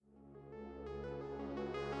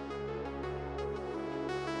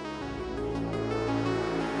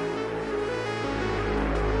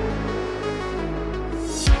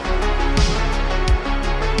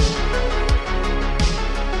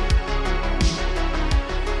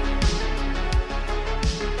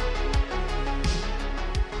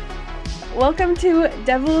welcome to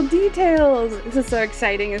Devil Details. This is so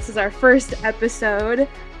exciting. This is our first episode.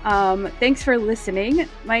 Thanks for listening.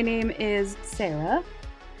 My name is Sarah.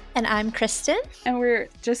 And I'm Kristen. And we're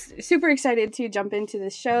just super excited to jump into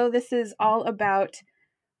this show. This is all about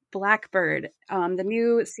Blackbird, the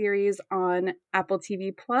new series on Apple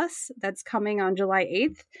TV Plus that's coming on July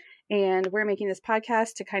 8th. And we're making this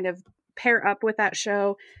podcast to kind of pair up with that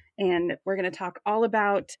show. And we're going to talk all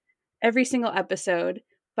about every single episode.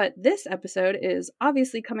 But this episode is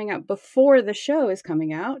obviously coming out before the show is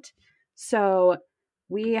coming out. So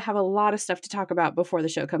we have a lot of stuff to talk about before the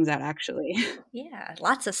show comes out, actually. Yeah,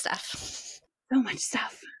 lots of stuff. So much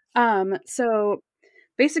stuff. So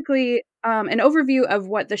basically, an overview of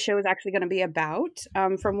what the show is actually going to be about,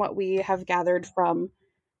 from what we have gathered from,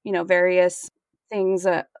 various things,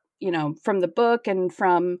 from the book and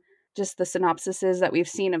from just the synopsises that we've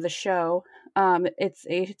seen of the show. It's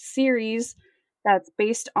a series that's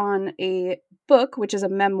based on a book, which is a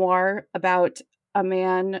memoir about a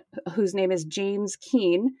man whose name is James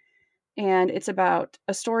Keene. And it's about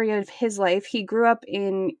a story of his life. He grew up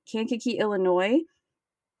in Kankakee, Illinois.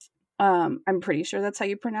 I'm pretty sure that's how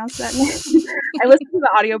you pronounce that name. I listened to the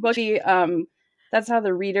audiobook. That's how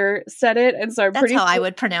the reader said it. And so that's how I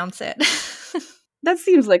would pronounce it. That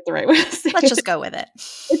seems like the right way to say it. Let's just go with it.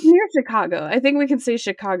 It's near Chicago. I think we can say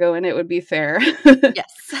Chicago and it would be fair.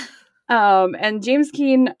 Yes. And James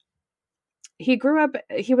Keene, he grew up,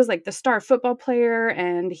 he was like the star football player,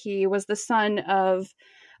 and he was the son of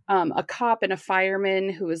a cop and a fireman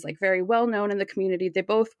who was like very well known in the community. They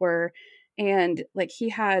both were. And like he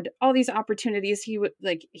had all these opportunities. He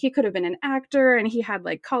could have been an actor, and he had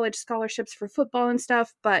like college scholarships for football and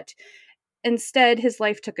stuff. But instead, his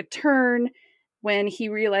life took a turn when he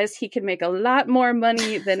realized he could make a lot more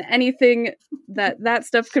money than anything that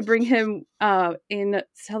stuff could bring him in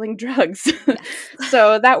selling drugs. Yes.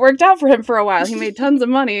 So that worked out for him for a while. He made tons of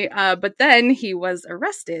money, but then he was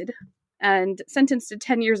arrested and sentenced to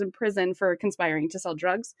 10 years in prison for conspiring to sell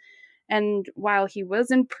drugs. And while he was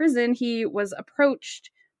in prison, he was approached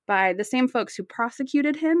by the same folks who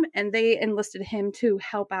prosecuted him, and they enlisted him to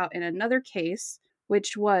help out in another case,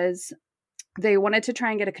 which was they wanted to try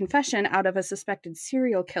and get a confession out of a suspected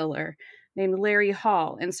serial killer named Larry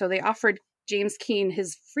Hall. And so they offered James Keene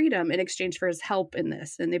his freedom in exchange for his help in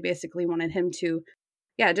this. And they basically wanted him to,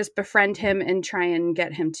 just befriend him and try and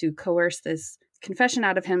get him to coerce this confession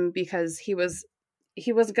out of him, because he was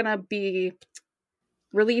going to be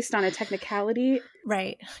released on a technicality.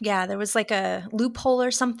 Right. Yeah. There was like a loophole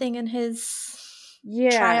or something in his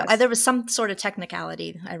trial. There was some sort of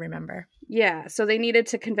technicality, I remember. Yeah. So they needed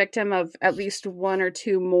to convict him of at least one or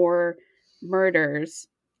two more murders.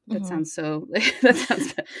 That sounds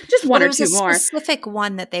just one or two more. There was a specific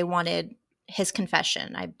one that they wanted his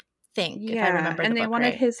confession, I think, if I remember. And they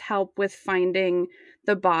wanted his help with finding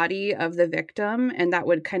the body of the victim, and that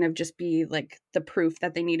would kind of just be like the proof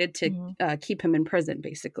that they needed to keep him in prison,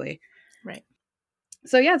 basically. Right.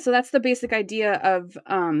 So so that's the basic idea of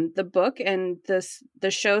the book, and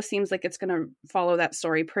the show seems like it's going to follow that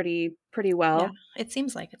story pretty well. Yeah, it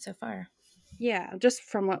seems like it so far. Yeah, just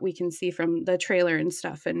from what we can see from the trailer and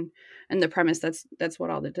stuff, and the premise, that's what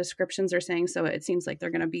all the descriptions are saying. So it seems like they're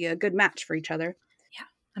going to be a good match for each other. Yeah,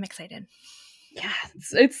 I'm excited. Yeah,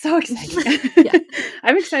 it's so exciting. Yeah.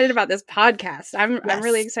 I'm excited about this podcast. I'm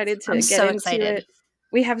really excited to get into it.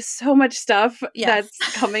 We have so much stuff that's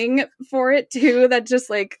coming for it too. That just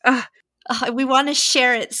like, we want to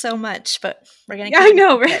share it so much, but we're gonna. I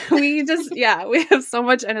know. We just we have so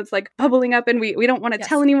much, and it's like bubbling up, and we don't want to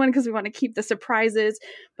tell anyone because we want to keep the surprises.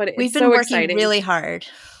 But we've been working really hard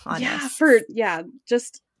on this.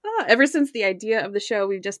 Ever since the idea of the show,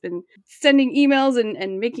 we've just been sending emails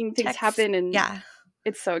and making things happen, and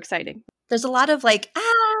it's so exciting. There's a lot of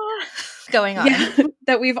going on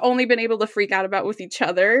that we've only been able to freak out about with each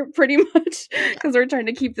other pretty much because we're trying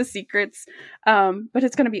to keep the secrets. But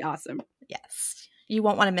it's going to be awesome. Yes. You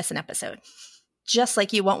won't want to miss an episode. Just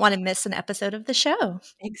like you won't want to miss an episode of the show.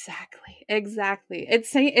 Exactly.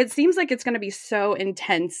 It seems like it's going to be so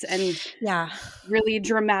intense and really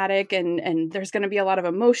dramatic, and there's going to be a lot of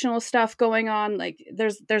emotional stuff going on. Like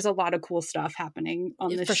there's a lot of cool stuff happening on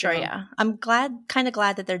this show. For sure, yeah. I'm kind of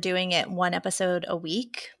glad that they're doing it one episode a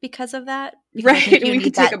week because of that. Because I think you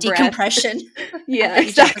need that decompression. Yeah,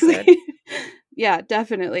 exactly. Yeah,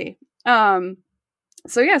 definitely.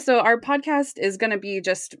 So our podcast is going to be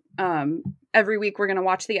just every week we're going to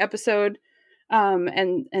watch the episode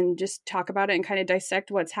and just talk about it and kind of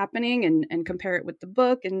dissect what's happening and compare it with the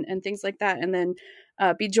book and things like that. And then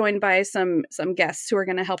be joined by some guests who are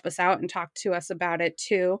going to help us out and talk to us about it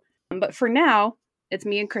too. But for now, it's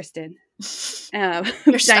me and Kristen.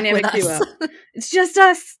 You're stuck dynamic with us. duo. It's just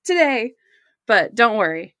us today, but don't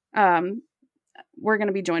worry. We're going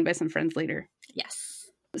to be joined by some friends later. Yes.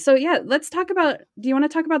 So yeah, let's talk about, do you want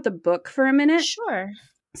to talk about the book for a minute? Sure.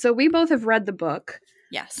 So we both have read the book.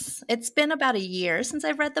 Yes. It's been about a year since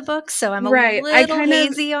I've read the book, so I'm a Right. little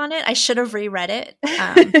hazy on it. I should have reread it.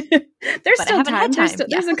 There's but still I haven't time. had time.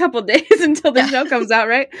 There's a couple days until the show comes out,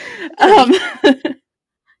 right?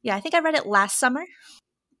 Yeah, I think I read it last summer.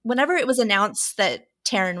 Whenever it was announced that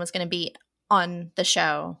Taran was going to be on the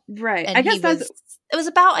show. Right. And I guess it was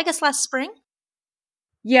about, I guess, last spring.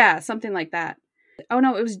 Yeah, something like that. Oh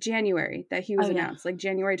no, it was January that he was announced, like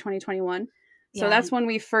January 2021. So that's when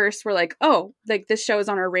we first were like, oh, like this show is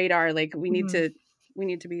on our radar. Like we need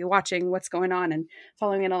to be watching what's going on and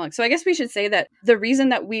following it along. So I guess we should say that the reason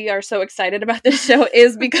that we are so excited about this show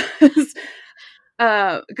is because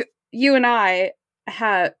you and I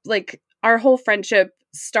had, like, our whole friendship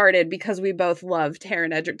started because we both loved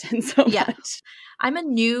Taron Egerton so much. I'm a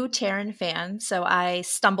new Taran fan, so I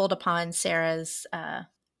stumbled upon Sarah's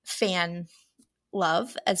fan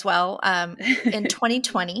love as well in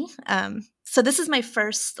 2020. So this is my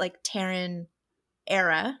first like Taran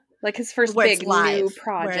era, like his first big new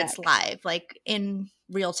project where it's live, like in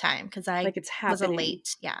real time, because I like it's was a late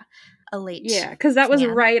because that was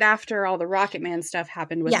right after all the Rocket Man stuff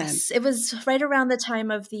happened with him. Yes, it was right around the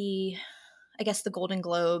time of the Golden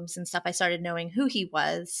Globes and stuff. I started knowing who he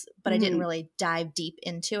was, but I didn't really dive deep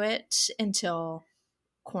into it until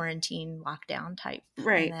quarantine lockdown type.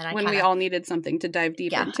 Right. When we all needed something to dive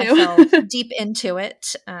deep into. I fell deep into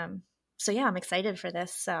it. So yeah, I'm excited for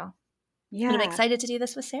this. So yeah, I'm excited to do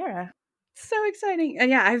this with Sarah. So exciting.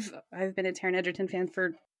 And yeah, I've been a Taron Egerton fan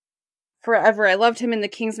for forever. I loved him in the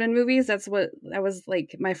Kingsman movies. That was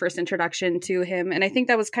like my first introduction to him. And I think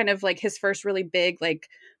that was kind of like his first really big like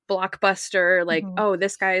blockbuster, like, oh,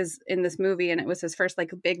 this guy's in this movie, and it was his first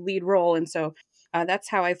like big lead role. And so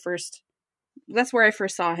that's where I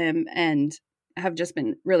first saw him, and have just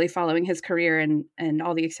been really following his career and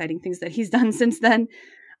all the exciting things that he's done since then.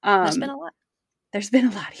 There's been a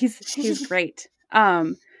lot. He's great.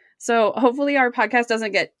 So hopefully our podcast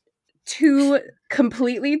doesn't get too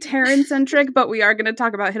completely Taran centric, but we are going to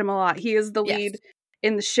talk about him a lot. He is the lead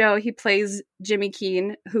in the show. He plays Jimmy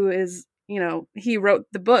Keene, who is, he wrote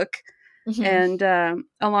the book, and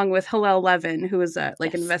along with Hillel Levin, who is a an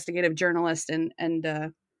investigative journalist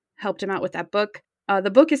and helped him out with that book.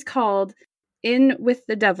 The book is called In with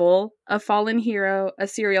the Devil, A Fallen Hero, a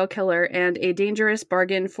Serial Killer, and a Dangerous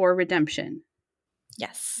Bargain for Redemption.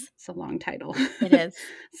 Yes. It's a long title. It is.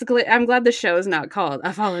 I'm glad the show is not called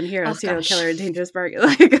A Fallen Hero, Serial Killer, and Dangerous Bargain.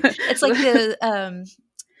 It's like the,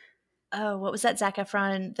 what was that, Zac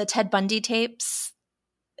Efron? The Ted Bundy tapes?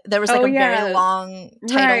 There was like a very long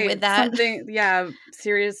title with that. Something,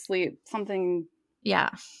 seriously, something... Yeah.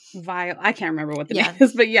 Vile. I can't remember what the name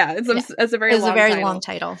is, but it's a very long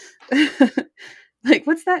title. Like,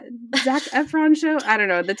 what's that Zac Efron show? I don't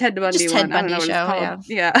know. The Ted Bundy one. Ted Bundy I don't know what show, it's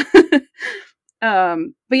called. Yeah.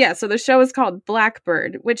 But yeah, so the show is called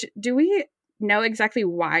Blackbird, which, do we know exactly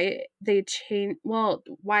why they changed,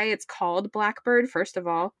 why it's called Blackbird, first of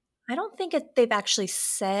all? I don't think they've actually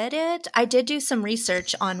said it. I did do some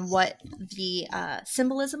research on what the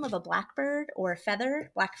symbolism of a blackbird or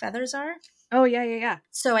black feathers are. Oh, yeah.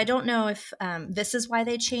 So I don't know if this is why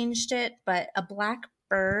they changed it, but a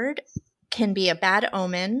blackbird can be a bad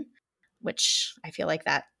omen, which I feel like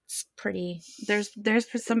that's pretty... There's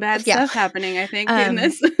some bad stuff happening, I think, in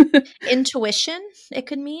this. Intuition, it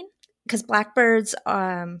could mean. Because blackbirds,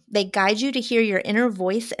 they guide you to hear your inner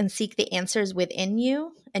voice and seek the answers within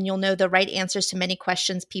you. And you'll know the right answers to many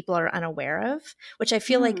questions people are unaware of, which I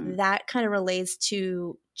feel like that kind of relates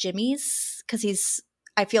to Jimmy's, because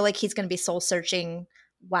I feel like he's going to be soul searching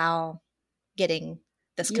while getting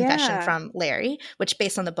this confession from Larry, which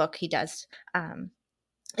based on the book he does.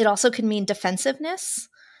 It also could mean defensiveness,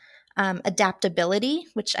 adaptability,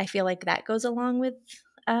 which I feel like that goes along with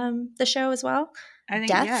the show as well. I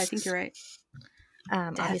think you're right.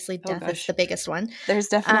 Obviously, death is the biggest one. There's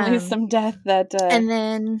definitely some death that... And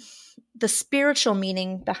then the spiritual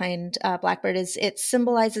meaning behind Blackbird is it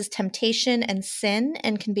symbolizes temptation and sin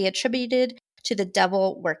and can be attributed to the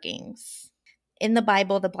devil workings. In the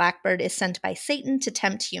Bible, the blackbird is sent by Satan to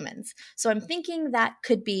tempt humans. So I'm thinking that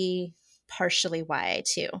could be partially why,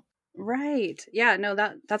 too. Right. Yeah, no,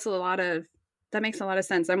 that makes a lot of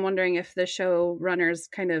sense. I'm wondering if the showrunners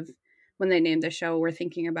kind of, when they named the show, were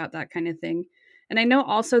thinking about that kind of thing. And I know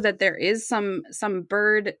also that there is some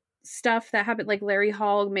bird stuff that happened, like Larry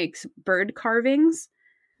Hall makes bird carvings.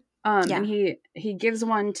 And he gives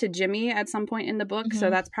one to Jimmy at some point in the book. So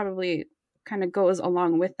that's probably kind of goes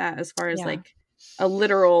along with that as far as Yeah. like a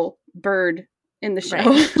literal bird in the show.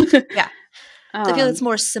 Right. Yeah. So I feel Um, it's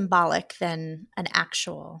more symbolic than an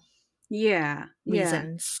actual yeah.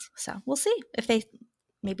 reasons. So we'll see if they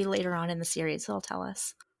maybe later on in the series they'll tell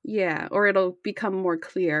us. Yeah. Or it'll become more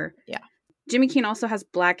clear. Yeah. Jimmy Keene also has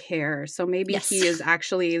black hair, so maybe Yes. he is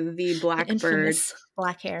actually the blackbird. Infamous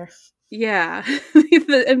black hair. Yeah,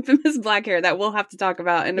 the infamous black hair that we'll have to talk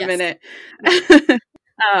about in a minute.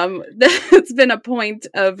 That's been a point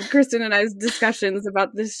of Kristen and I's discussions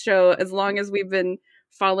about this show as long as we've been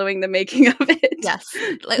following the making of it. Yes,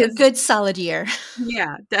 like a good solid year.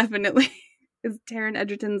 Yeah, definitely. Is Taron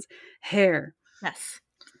Egerton's hair. Yes.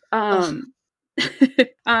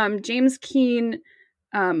 James Keene,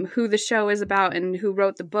 who the show is about and who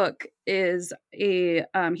wrote the book, is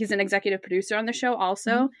he's an executive producer on the show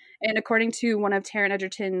also. Mm-hmm. And according to one of Taron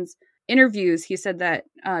Egerton's interviews, he said that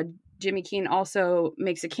Jimmy Keene also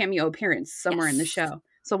makes a cameo appearance somewhere in the show.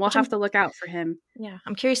 So we'll have to look out for him. Yeah,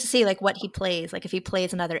 I'm curious to see like what he plays, like if he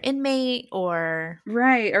plays another inmate or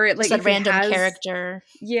right, or like a random character.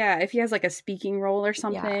 Yeah, if he has like a speaking role or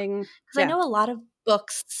something. Because I know a lot of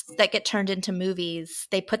books that get turned into movies,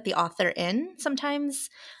 they put the author in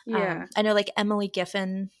sometimes. Yeah, I know like Emily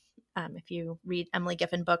Giffin. If you read Emily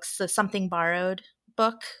Giffin books, the Something Borrowed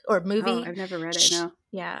book or movie. Oh, I've never read it. No.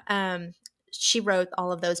 Yeah. She wrote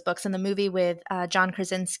all of those books, and the movie with John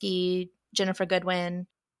Krasinski, Ginnifer Goodwin,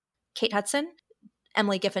 Kate Hudson.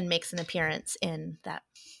 Emily Giffin makes an appearance in that.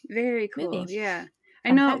 Very cool. Movie. Yeah.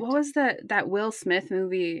 I know. What was that Will Smith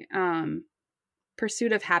movie?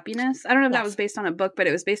 Pursuit of Happiness. I don't know if that was based on a book, but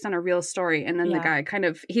it was based on a real story. And then the guy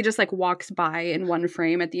he just like walks by in one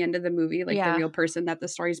frame at the end of the movie, like the real person that the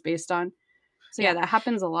story's based on. So that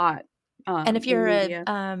happens a lot. And if you're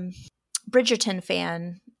a Bridgerton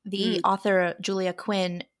fan, the author Julia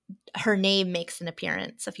Quinn, her name makes an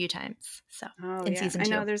appearance a few times. So in season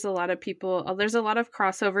 2. I know there's a lot of people. There's a lot of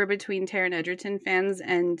crossover between Taron Egerton fans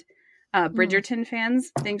and Bridgerton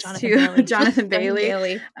fans, thanks to Jonathan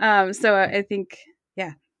Bailey. So I think,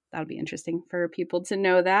 that'll be interesting for people to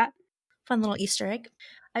know that. Fun little Easter egg.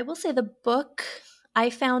 I will say the book, I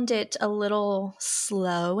found it a little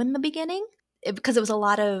slow in the beginning because it was a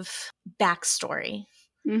lot of backstory.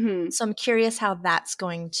 Mm-hmm. So I'm curious how that's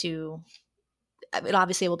going to. It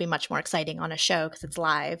obviously will be much more exciting on a show because it's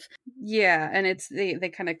live. Yeah, and it's they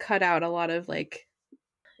kind of cut out a lot of like.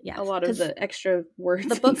 Yeah, a lot of the extra words.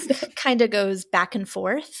 The book kind of goes back and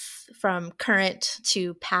forth from current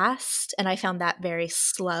to past, and I found that very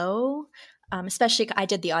slow. Especially, I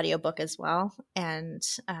did the audiobook as well, and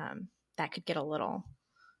that could get a little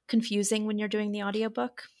confusing when you're doing the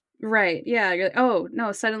audiobook. Right. Yeah. You're like, oh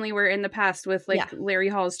no! Suddenly we're in the past with like Larry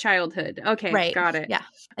Hall's childhood. Okay, right. Got it. Yeah.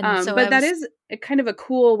 And so that is a kind of a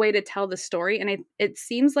cool way to tell the story, and it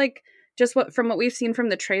seems like. Just from what we've seen from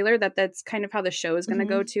the trailer, that's kind of how the show is going to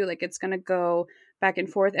go to. Like it's going to go back and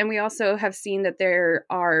forth. And we also have seen that there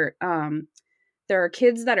are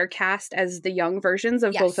kids that are cast as the young versions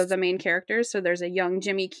of both of the main characters. So there's a young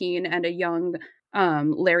Jimmy Keene and a young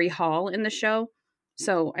Larry Hall in the show.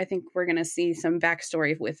 So I think we're going to see some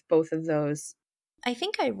backstory with both of those. I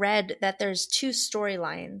think I read that there's 2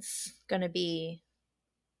 storylines going to be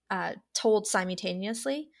told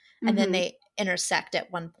simultaneously, and then they intersect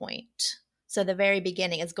at one point. So the very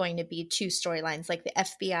beginning is going to be 2 storylines, like the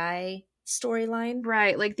FBI storyline,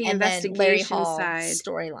 right? Like the and investigation then Larry Hall side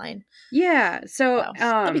storyline. Yeah, so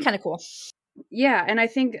that'd be kind of cool. Yeah, and I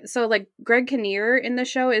think so. Like Greg Kinnear in the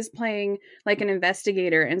show is playing like an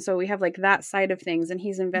investigator, and so we have like that side of things, and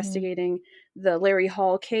he's investigating the Larry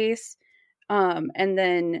Hall case, and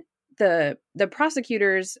then the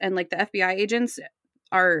prosecutors and like the FBI agents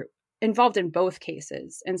are involved in both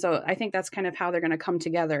cases. And so I think that's kind of how they're going to come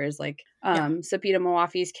together is like Sepideh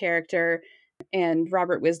Moafi's character and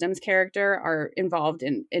Robert Wisdom's character are involved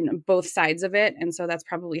in both sides of it. And so that's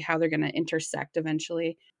probably how they're going to intersect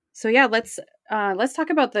eventually. So yeah, let's talk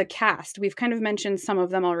about the cast. We've kind of mentioned some of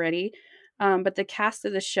them already. But the cast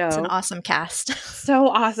of the show. It's an awesome cast. So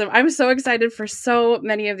awesome. I'm so excited for so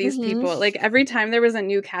many of these people. Like every time there was a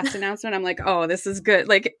new cast announcement, I'm like, oh, this is good.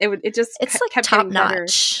 Like it's like kept top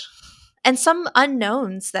notch. And some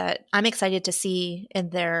unknowns that I'm excited to see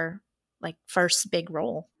in their like first big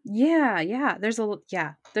role. Yeah. There's a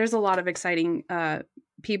lot of exciting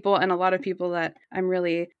people and a lot of people that I'm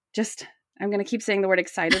really I'm going to keep saying the word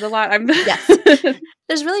excited a lot. Yes.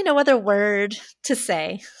 There's really no other word to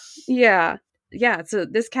say. Yeah. So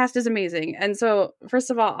this cast is amazing. And so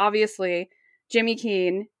first of all, obviously Jimmy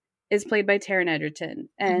Keene is played by Taron Egerton,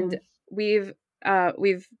 and we've I'm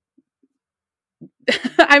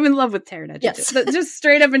in love with Taron Egerton. Yes. Just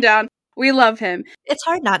straight up and down. We love him. It's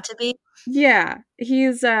hard not to be. Yeah,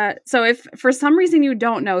 he's so if for some reason you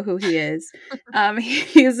don't know who he is,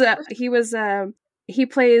 he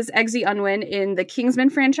plays Eggsy Unwin in the Kingsman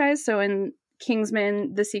franchise, so in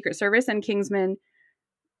Kingsman The Secret Service and Kingsman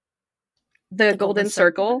The Golden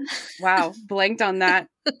Circle. Wow, blanked on that.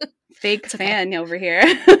 Fake fan over here.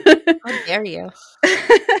 How dare you?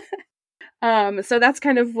 So that's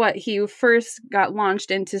kind of what he first got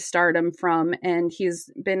launched into stardom from, and he's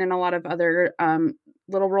been in a lot of other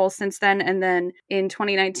little roles since then. And then in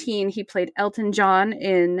 2019, he played Elton John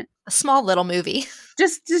in a small little movie,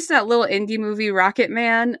 just that little indie movie, Rocket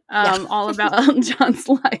Man, all about Elton John's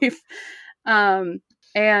life.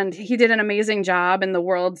 And he did an amazing job, and the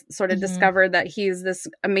world sort of discovered that he's this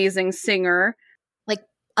amazing singer.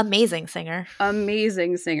 Amazing singer,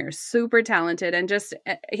 super talented, and just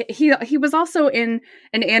he was also in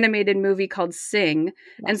an animated movie called Sing, yes.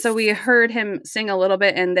 And so we heard him sing a little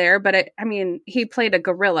bit in there, but I mean he played a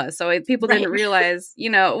gorilla, so people didn't realize,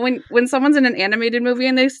 when someone's in an animated movie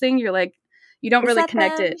and they sing, you're like, you don't really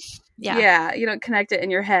connect them? It yeah, you don't connect it in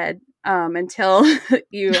your head until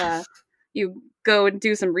you go and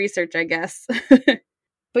do some research, I guess.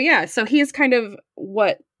 But yeah, so he's kind of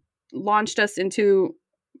what launched us into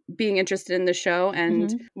being interested in the show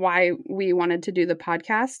and why we wanted to do the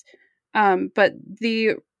podcast. But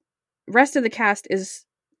the rest of the cast is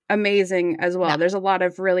amazing as well. Yeah. There's a lot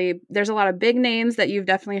of big names that you've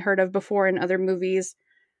definitely heard of before in other movies.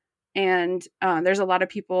 And there's a lot of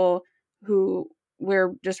people who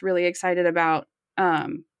we're just really excited about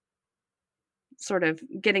sort of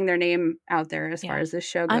getting their name out there as far as this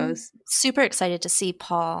show goes. I'm super excited to see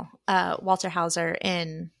Paul Walter Hauser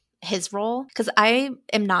in his role, because I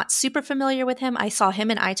am not super familiar with him. I saw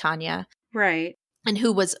him in I, Tonya. Right. And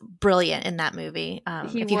who was brilliant in that movie.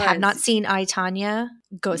 If you have not seen I, Tonya,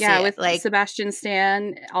 go see it. Yeah, with Sebastian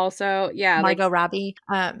Stan also. Yeah. Margot Robbie.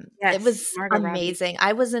 Yes, it was amazing. Robbie.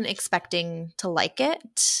 I wasn't expecting to like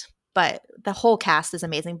it, but the whole cast is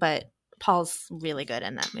amazing. But Paul's really good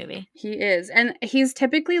in that movie. He is. And he's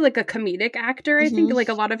typically like a comedic actor. I think like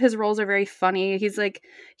a lot of his roles are very funny.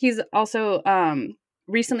 He's also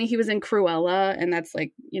recently he was in Cruella, and that's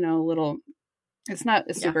like, a little, it's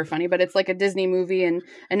not super funny, but it's like a Disney movie, and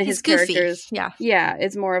his goofy. Characters. Yeah.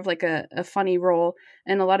 It's more of like a funny role.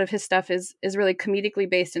 And a lot of his stuff is really comedically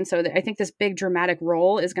based. And so I think this big dramatic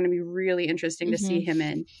role is going to be really interesting to see him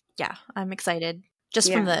in. Yeah. I'm excited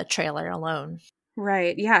just from the trailer alone.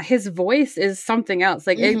 Right. Yeah. His voice is something else.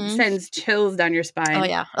 Like it sends chills down your spine. Oh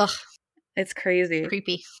yeah. Ugh. It's crazy.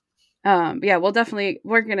 Creepy. Yeah, we're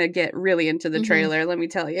going to get really into the trailer. Let me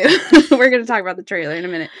tell you, we're going to talk about the trailer in a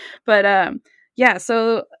minute, but, yeah.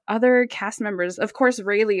 So other cast members, of course,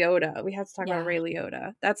 Ray Liotta, we have to talk about Ray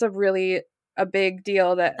Liotta. That's a big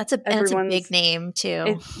deal that's a big name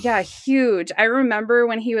too. Huge. I remember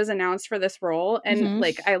when he was announced for this role, and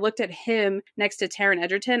I looked at him next to Taron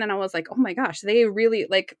Egerton, and I was like, oh my gosh, they really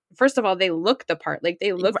first of all, they look the part.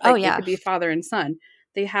 They look like they could be father and son.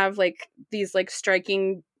 They have these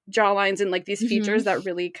striking jawlines and these features that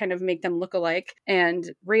really kind of make them look alike.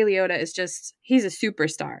 And Ray Liotta is he's a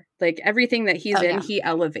superstar. Everything that he's in, he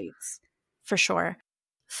elevates. For sure.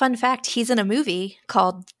 Fun fact, he's in a movie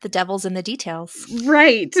called The Devil's in the Details.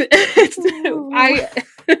 Right.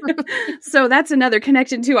 So that's another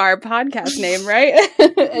connection to our podcast name, right?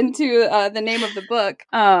 And to the name of the book.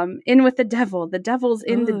 In with the Devil. The Devil's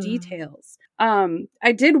in the Details.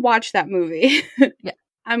 I did watch that movie. Yeah.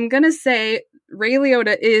 I'm going to say Ray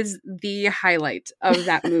Liotta is the highlight of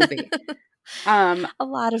that movie. A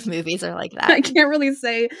lot of movies are like that. I can't really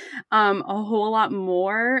say a whole lot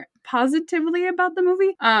more positively about the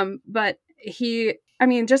movie. But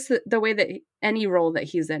just the way that any role that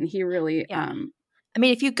he's in, he really...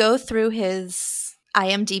 if you go through his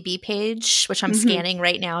IMDb page, which I'm scanning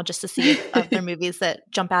right now just to see if other movies that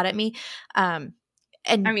jump out at me,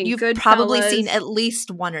 you've probably seen at least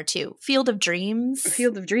one or two. Field of Dreams,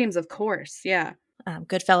 of course. Yeah.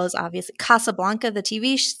 Goodfellas, obviously. Casablanca, the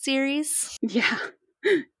TV series. Yeah.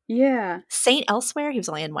 Yeah. Saint Elsewhere. He was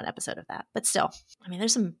only in one episode of that. But still,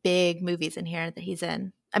 there's some big movies in here that he's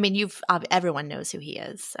in. Everyone knows who he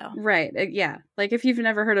is. So right. Yeah. If you've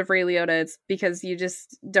never heard of Ray Liotta, it's because you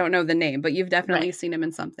just don't know the name, but you've definitely seen him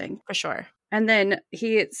in something. For sure. And then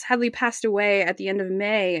he sadly passed away at the end of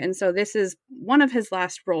May. And so this is one of his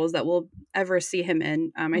last roles that we'll ever see him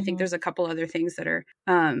in. I think there's a couple other things that are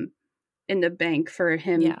in the bank for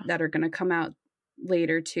him that are going to come out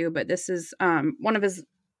later too. But this is one of his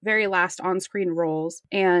very last on-screen roles.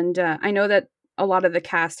 And I know that a lot of the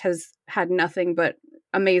cast has had nothing but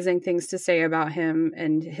amazing things to say about him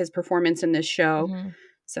and his performance in this show.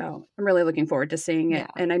 So I'm really looking forward to seeing it.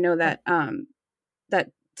 Yeah. And I know that that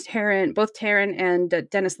both Taryn and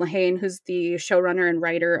Dennis Lehane, who's the showrunner and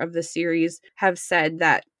writer of the series, have said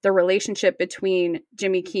that the relationship between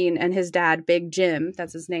Jimmy Keene and his dad, Big Jim,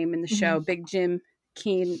 that's his name in the show, Big Jim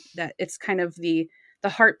Keene, that it's kind of the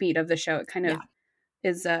heartbeat of the show. It kind of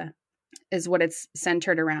is what it's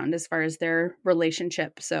centered around as far as their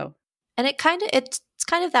relationship. So, and it's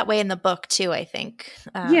kind of that way in the book too, I think.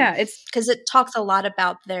 It's because it talks a lot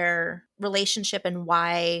about their relationship and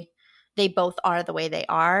why they both are the way they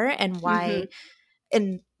are, and why,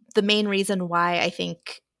 and the main reason why I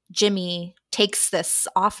think Jimmy takes this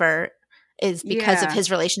offer is because of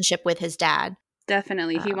his relationship with his dad.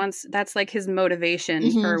 Definitely. That's like his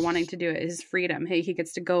motivation for wanting to do it, his freedom. He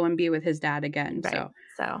gets to go and be with his dad again. Right.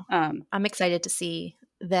 So I'm excited to see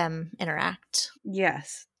them interact.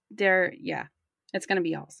 Yes. It's going to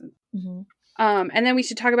be awesome. And then we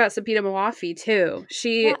should talk about Sepideh Moafi too.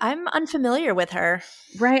 I'm unfamiliar with her.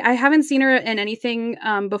 Right. I haven't seen her in anything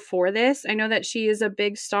before this. I know that she is a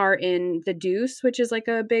big star in The Deuce, which is like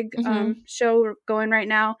a big show going right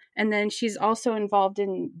now. And then she's also involved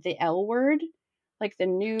in The L Word, like the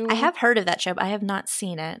new. I have heard of that show, but I have not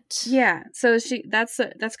seen it. Yeah. So that's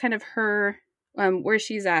kind of her where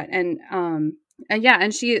she's at.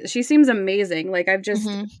 And she seems amazing. Like I've just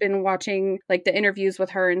been watching like the interviews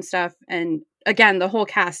with her and stuff, and again the whole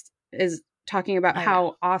cast is talking about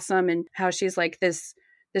how awesome and how she's like this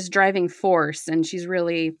driving force, and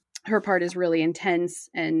her part is really intense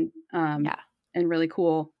and really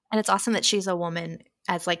cool. And it's awesome that she's a woman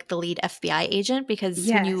as like the lead FBI agent, because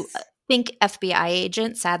when you think FBI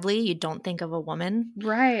agent, sadly you don't think of a woman,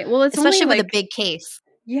 right? Well, it's especially only with a big case.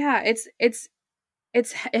 Yeah,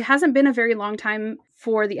 it hasn't been a very long time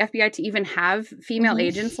for the FBI to even have female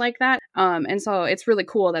agents like that. And so it's really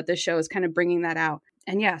cool that this show is kind of bringing that out.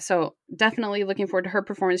 And yeah, so definitely looking forward to her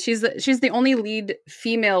performance. She's the only lead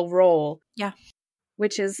female role. Yeah.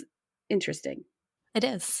 Which is interesting. It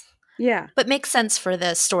is. Yeah. But makes sense for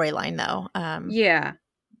the storyline though. Yeah.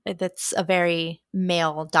 That's a very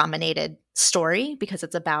male dominated story because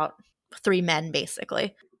it's about 3 men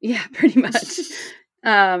basically. Yeah, pretty much.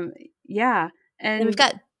 Yeah. And we've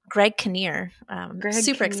got Greg Kinnear.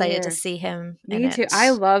 Super excited to see him. Me too. I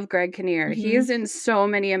love Greg Kinnear. He is in so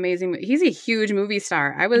many amazing. He's a huge movie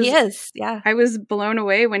star. He is. Yeah. I was blown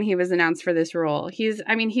away when he was announced for this role. He's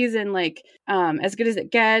in like As Good as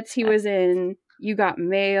It Gets. He was in You Got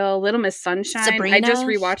Mail, Little Miss Sunshine. Sabrina. I just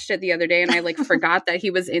rewatched it the other day and I like forgot that he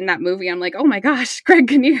was in that movie. I'm like, oh my gosh, Greg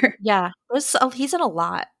Kinnear. Yeah. He's in a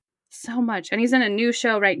lot. So much. And he's in a new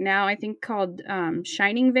show right now, I think called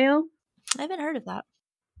Shining Vale. I haven't heard of that.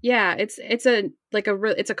 Yeah, it's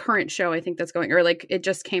a current show, I think, that's going, or like it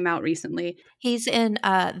just came out recently. He's in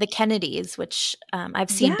The Kennedys, which I've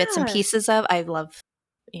seen bits and pieces of. I love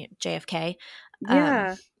JFK.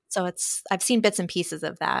 Yeah. So I've seen bits and pieces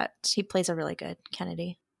of that. He plays a really good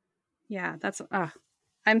Kennedy. Yeah,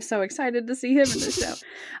 I'm so excited to see him in this show.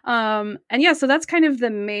 And yeah, so that's kind of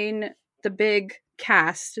the big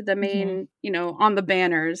cast, the main, on the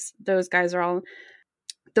banners. Those guys are all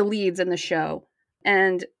the leads in the show.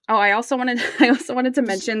 And I also wanted to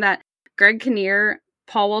mention that Greg Kinnear,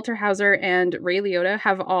 Paul Walter Hauser, and Ray Liotta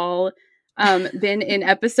have all been in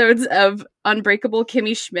episodes of Unbreakable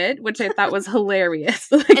Kimmy Schmidt, which I thought was hilarious.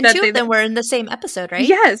 Like and two of them were in the same episode, right?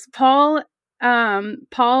 Yes, Paul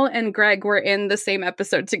and Greg were in the same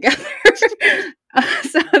episode together.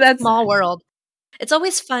 So that's small world. It's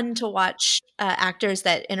always fun to watch actors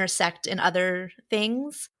that intersect in other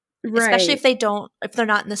things. Right. Especially if they're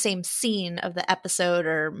not in the same scene of the episode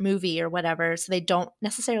or movie or whatever, so they don't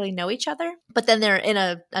necessarily know each other, but then they're in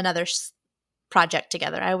another project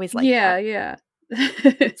together. I always like that. Yeah.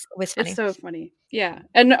 It's always funny. It's so funny. Yeah.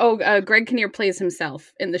 And Greg Kinnear plays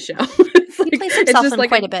himself in the show. He plays himself in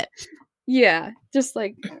quite a bit. Yeah. Just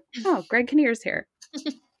like, Greg Kinnear's here.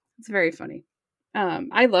 It's very funny.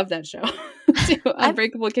 I love that show.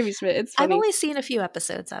 Unbreakable Kimmy Schmidt. It's funny. I've only seen a few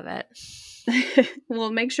episodes of it.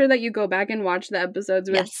 Well, make sure that you go back and watch the episodes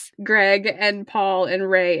with Greg and Paul and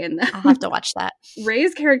Ray. And I'll have to watch that.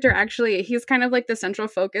 Ray's character, actually, he's kind of like the central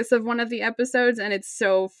focus of one of the episodes, and it's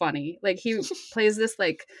so funny. Like, he plays this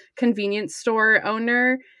like convenience store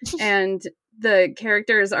owner, and the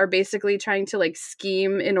characters are basically trying to like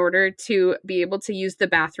scheme in order to be able to use the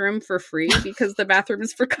bathroom for free because the bathroom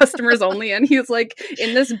is for customers only, and he's like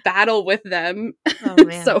in this battle with them. Oh, man.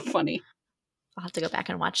 It's so funny. I'll have to go back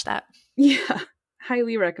and watch that. Yeah,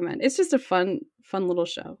 highly recommend. It's just a fun little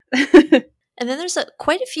show. And then there's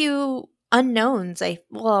quite a few unknowns.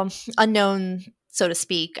 Unknown, so to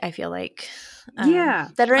speak, I feel like.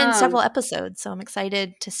 That are in several episodes. So I'm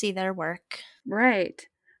excited to see their work. Right.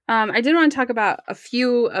 I did want to talk about a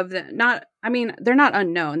few of the they're not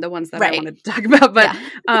unknown, the ones that I Right. wanted to talk about, but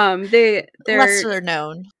they're lesser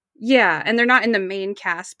known. Yeah, and they're not in the main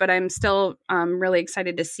cast, but I'm still really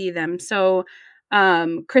excited to see them. So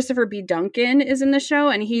Christopher B. Duncan is in the show,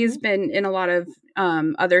 and he's been in a lot of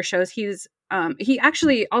other shows. He was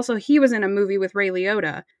in a movie with Ray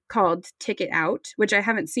Liotta called Ticket Out, which I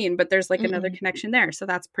haven't seen, but there's like another connection there, so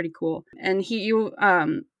that's pretty cool. And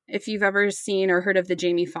if you've ever seen or heard of the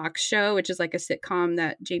Jamie Foxx show, which is like a sitcom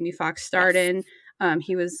that Jamie Foxx starred in,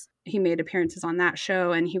 he made appearances on that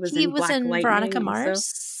show, and he was in Black Lightning. Veronica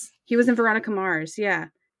Mars. He was in Veronica Mars, yeah.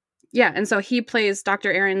 Yeah, and so he plays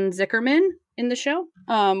Dr. Aaron Zickerman in the show,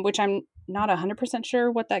 which I'm not 100%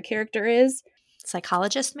 sure what that character is.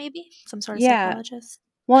 Psychologist, maybe? Some sort of psychologist?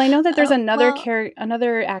 Well, I know that there's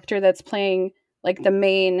another actor that's playing like the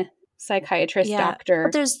main psychiatrist doctor.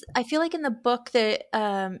 But I feel like in the book that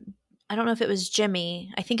I don't know if it was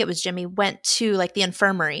Jimmy. I think it was Jimmy went to like the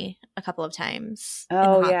infirmary a couple of times.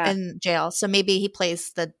 In jail. So maybe he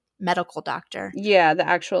plays the medical doctor. Yeah, the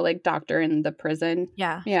actual like doctor in the prison.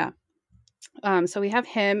 Yeah. Yeah. So we have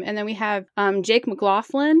him, and then we have Jake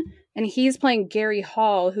McLaughlin, and he's playing Gary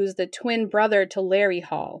Hall, who's the twin brother to Larry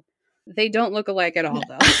Hall. They don't look alike at all,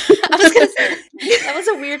 though. I was going to say, that was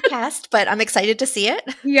a weird cast, but I'm excited to see it.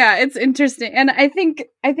 Yeah, it's interesting. And I think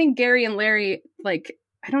Gary and Larry, like,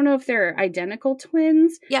 I don't know if they're identical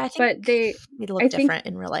twins. Yeah, I think but they look different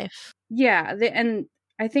in real life. Yeah, and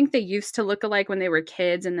I think they used to look alike when they were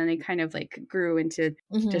kids, and then they kind of like grew into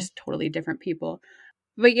just totally different people.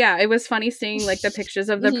 But yeah, it was funny seeing like the pictures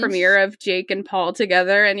of the premiere of Jake and Paul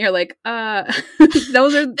together, and you're like,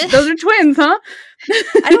 those are twins, huh?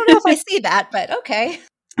 I don't know if I see that, but okay.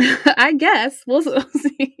 I guess we'll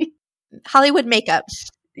see. Hollywood makeup.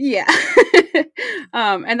 Yeah.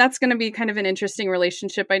 And that's going to be kind of an interesting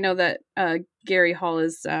relationship. I know that Gary Hall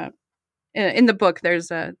is in the book. There's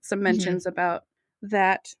some mentions about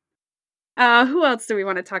that. Who else do we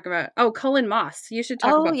want to talk about? Oh, Cullen Moss. You should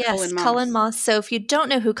talk about Cullen Moss. Cullen Moss. So if you don't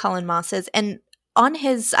know who Cullen Moss is, and on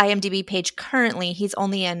his IMDb page currently, he's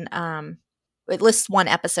only in it lists one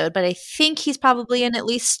episode, but I think he's probably in at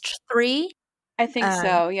least 3. I think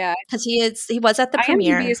so, yeah. Because he was at the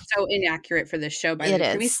premiere. IMDb is so inaccurate for this show, by the way.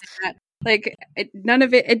 It Can we is. say that? Like, none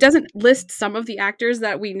of it doesn't list some of the actors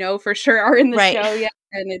that we know for sure are in the show yet,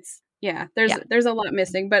 and it's there's a lot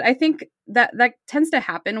missing. But I think that tends to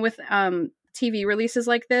happen with TV releases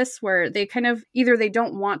like this, where they kind of either they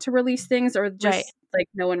don't want to release things, or just like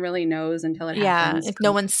no one really knows until it happens. If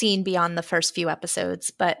no one's seen beyond the first few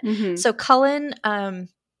episodes. But so Cullen,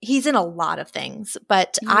 he's in a lot of things,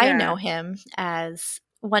 but I know him as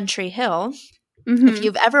One Tree Hill. If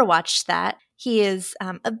you've ever watched that, he is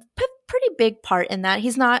a pretty big part in that.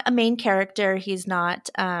 He's not a main character. He's not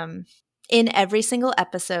in every single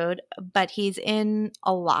episode, but he's in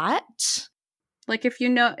a lot. Like if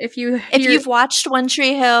you've watched One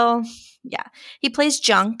Tree Hill, he plays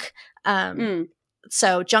Junk.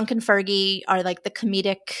 So Junk and Fergie are like the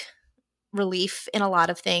comedic relief in a lot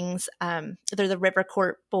of things. They're the River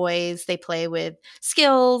Court boys. They play with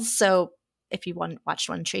skills. So if you watched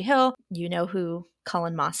One Tree Hill, you know who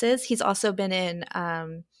Cullen Moss is. He's also been in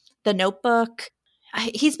The Notebook.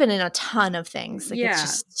 He's been in a ton of things. Like,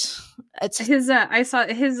 it's his. I saw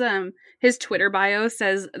his Twitter bio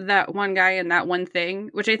says that one guy in that one thing,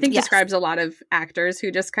 which I think describes a lot of actors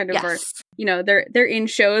who just kind of are, they're in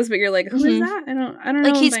shows, but you're like, who is that? I don't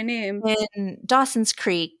know by name. In Dawson's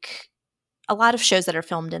Creek, a lot of shows that are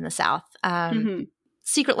filmed in the South.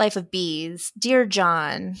 Secret Life of Bees, Dear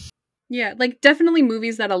John. Yeah, like definitely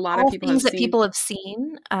movies that a lot of people have seen. People have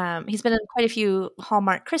seen. He's been in quite a few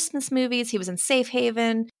Hallmark Christmas movies. He was in Safe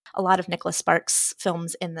Haven. A lot of Nicholas Sparks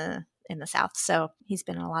films in the South. So he's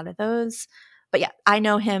been in a lot of those. But yeah, I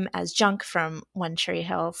know him as Junk from One Tree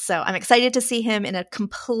Hill. So I'm excited to see him in a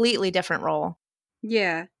completely different role.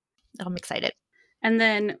 Yeah. I'm excited. And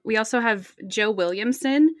then we also have Joe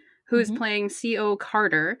Williamson, who's playing C.O.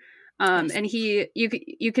 Carter. And he's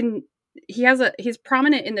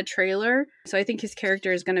prominent in the trailer, so I think his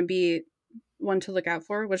character is going to be one to look out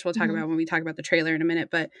for, which we'll talk about when we talk about the trailer in a minute.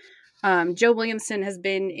 But Joe Williamson has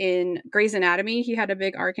been in Grey's Anatomy. He had a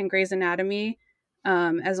big arc in Grey's Anatomy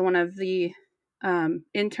as one of the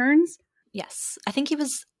interns. Yes, I think he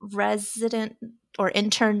was resident or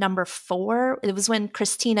intern number 4. It was when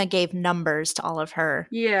Christina gave numbers to all of her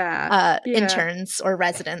interns or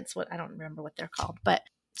residents. I don't remember what they're called, but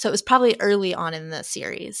so it was probably early on in the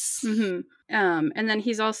series. And then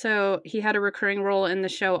he had a recurring role in the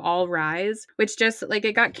show All Rise, which just like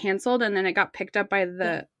it got canceled and then it got picked up by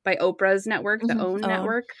by Oprah's network, the OWN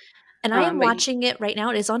network. And I am But watching it right now.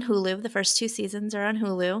 It is on Hulu. The first 2 seasons are on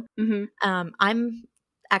Hulu. I'm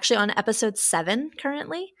actually on episode 7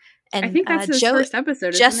 currently. I And think that's his Joe first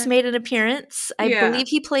episode, just isn't it? made an appearance. I Yeah. believe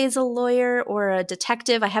he plays a lawyer or a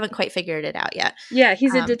detective. I haven't quite figured it out yet. Yeah,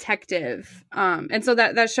 he's a detective. And so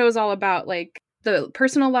that show's all about like the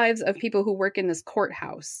personal lives of people who work in this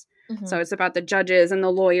courthouse. So it's about the judges and the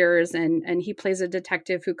lawyers, and he plays a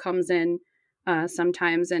detective who comes in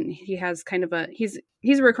sometimes, and he has kind of he's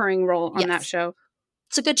a recurring role on that show.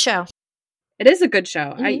 It's a good show. It is a good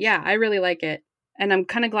show. I really like it. And I'm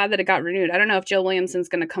kind of glad that it got renewed. I don't know if Joe Williamson's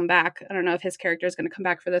going to come back. I don't know if his character is going to come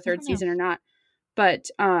back for the 3rd season or not. But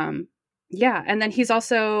yeah, and then he's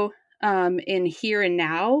also in Here and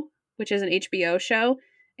Now, which is an HBO show,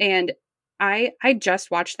 and I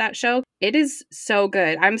just watched that show. It is so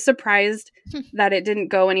good. I'm surprised that it didn't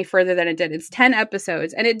go any further than it did. It's 10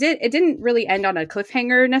 episodes, and it didn't really end on a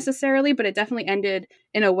cliffhanger necessarily, but it definitely ended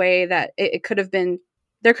in a way that it could have been,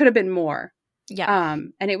 there could have been more. Yeah.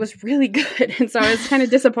 And it was really good. And so I was kind of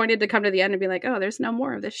disappointed to come to the end and be like, oh, there's no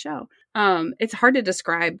more of this show. It's hard to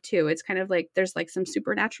describe too. It's kind of like there's like some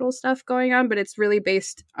supernatural stuff going on, but it's really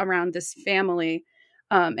based around this family.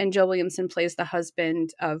 And Joe Williamson plays the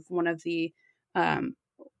husband of one of the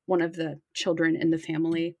children in the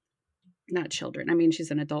family. Not children. I mean,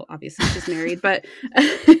 she's an adult, obviously she's married, but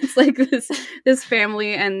it's like this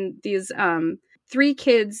family and these 3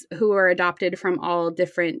 kids who are adopted from all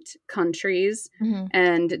different countries.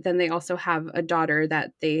 And then they also have a daughter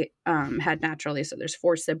that they had naturally. So there's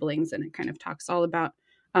 4 siblings, and it kind of talks all about,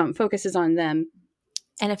 focuses on them.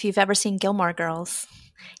 And if you've ever seen Gilmore Girls,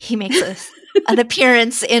 he makes an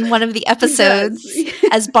appearance in one of the episodes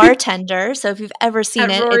as bartender. So if you've ever seen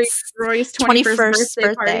it, it's Rory's 21st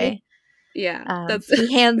birthday. Party. Yeah.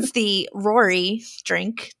 He hands the Rory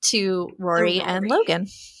drink to Rory and Logan.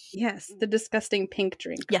 Yes, the disgusting pink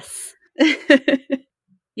drink. Yes.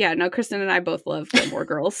 Yeah, no, Kristen and I both love Gilmore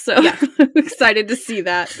Girls, so I'm excited to see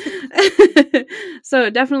that. So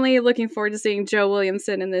definitely looking forward to seeing Joe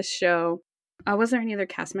Williamson in this show. Was there any other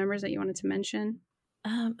cast members that you wanted to mention?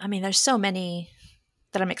 I mean, there's so many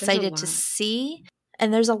that I'm excited to see.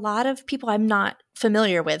 And there's a lot of people I'm not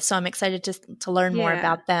familiar with, so I'm excited to learn more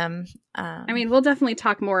about them. I mean, we'll definitely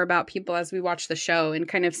talk more about people as we watch the show and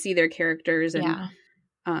kind of see their characters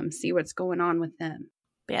and see what's going on with them.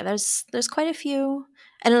 But yeah, there's quite a few.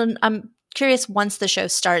 And I'm curious, once the show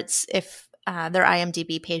starts, if their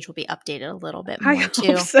IMDb page will be updated a little bit more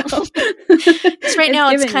too. So. Because right now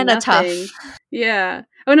it's kind of tough. Yeah.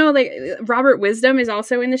 Oh no, like Robert Wisdom is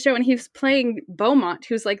also in the show, and he's playing Beaumont,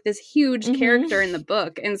 who's like this huge character in the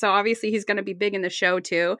book, and so obviously he's going to be big in the show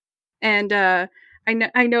too. And I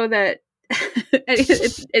know that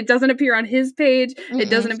it doesn't appear on his page.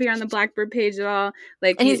 It doesn't appear on the Blackbird page at all.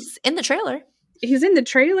 Like, and he's in the trailer. He's in the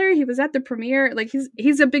trailer. He was at the premiere. Like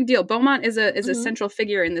he's a big deal. Beaumont is a central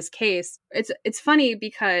figure in this case. It's funny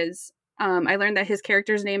because I learned that his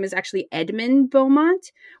character's name is actually Edmund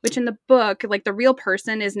Beaumont, which in the book, like the real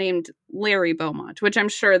person is named Larry Beaumont, which I'm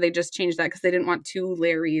sure they just changed that because they didn't want 2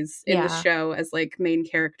 Larrys in the show as like main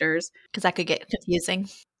characters. Because that could get confusing.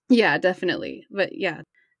 Yeah, definitely. But yeah.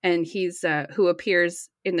 And he's who appears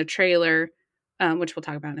in the trailer, which we'll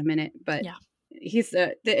talk about in a minute. But he's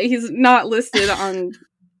not listed on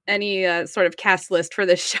any sort of cast list for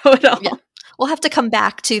this show at all. Yeah. We'll have to come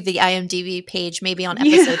back to the IMDb page maybe on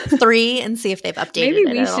episode 3 and see if they've updated it.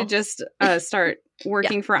 Maybe we should just start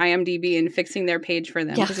working for IMDb and fixing their page for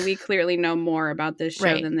them, because we clearly know more about this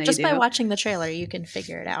show than they do. Just by watching the trailer, you can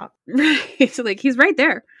figure it out. Right. So, like, he's right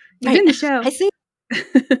there. He's in the show. I see.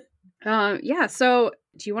 Yeah. So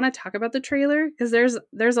do you want to talk about the trailer? Because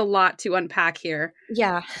there's a lot to unpack here.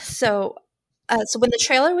 Yeah. So when the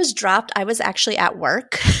trailer was dropped, I was actually at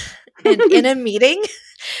work and in a meeting,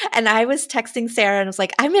 and I was texting Sarah and I was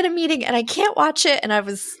like, I'm in a meeting and I can't watch it. And I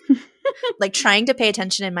was like trying to pay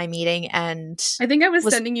attention in my meeting, and I think I was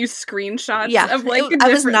sending you screenshots. Yeah, of like I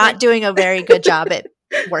was not doing a very good job at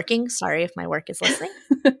working. Sorry if my work is listening.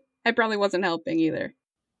 I probably wasn't helping either.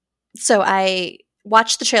 So I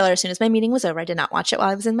watched the trailer as soon as my meeting was over. I did not watch it while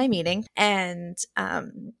I was in my meeting. And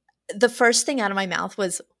the first thing out of my mouth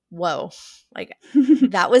was, whoa, like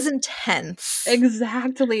that was intense.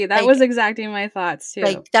 Exactly. That was exactly my thoughts too.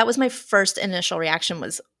 Like that was my first initial reaction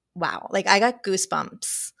was, wow. Like I got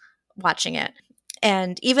goosebumps watching it.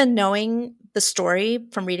 And even knowing the story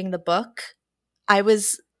from reading the book, I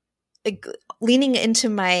was like, leaning into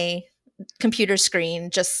my computer screen,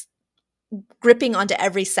 just gripping onto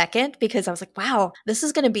every second, because I was like, wow, this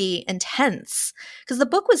is going to be intense. Because the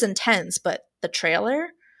book was intense, but the trailer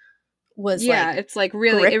was yeah, it's like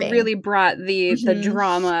really gripping. it really brought the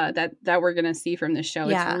drama that we're gonna see from this show.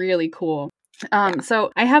 Yeah. It's really cool.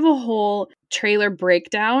 So I have a whole trailer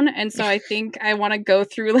breakdown, and so I think I want to go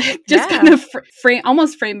through like just kind of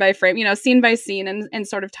almost frame by frame, scene by scene, and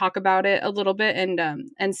sort of talk about it a little bit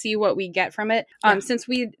and see what we get from it. Since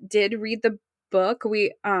we did read the book,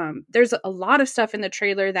 we there's a lot of stuff in the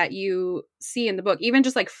trailer that you see in the book, even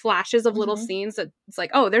just like flashes of little scenes that it's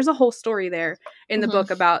like, oh, there's a whole story there in the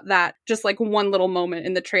book about that, just like one little moment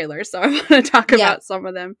in the trailer. So I want to talk about some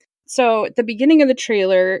of them. So at the beginning of the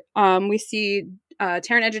trailer, we see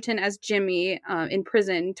Taron Egerton as Jimmy in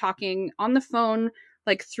prison, talking on the phone,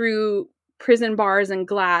 like through prison bars and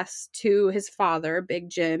glass, to his father, Big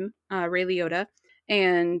Jim, Ray Liotta,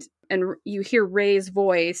 and you hear Ray's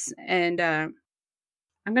voice, and I'm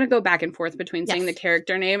gonna go back and forth between saying the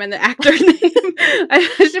character name and the actor name.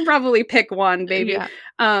 I should probably pick one, baby.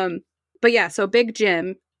 But yeah, so Big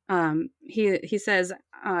Jim, he says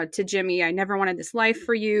to Jimmy, I never wanted this life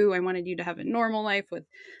for you. I wanted you to have a normal life with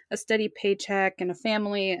a steady paycheck and a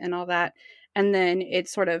family and all that. And then it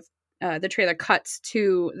sort of, the trailer cuts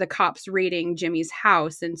to the cops raiding Jimmy's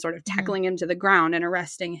house and sort of tackling him to the ground and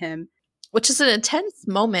arresting him. Which is an intense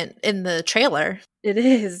moment in the trailer. It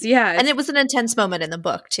is, yeah. And it was an intense moment in the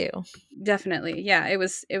book too. Definitely. Yeah, it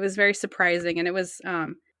was very surprising. And it was,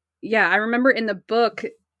 I remember in the book,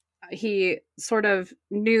 he sort of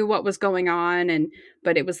knew what was going on,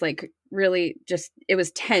 but it was like really just, it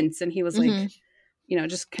was tense, and he was like,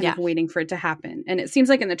 just kind of waiting for it to happen. And it seems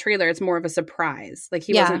like in the trailer, it's more of a surprise. Like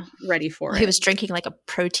he wasn't ready for it. He was drinking like a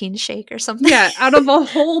protein shake or something. Yeah, out of a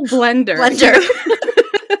whole blender.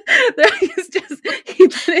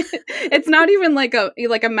 It's not even like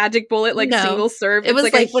a magic bullet, single serve. It's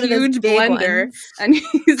like a huge blender, and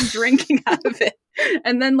he's drinking out of it.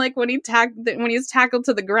 And then like when he's tackled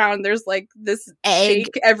to the ground, there's like this egg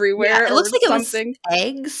shake everywhere. It looks like something. It was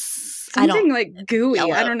eggs. Something like gooey.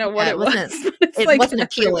 Yellow. I don't know what it was. It wasn't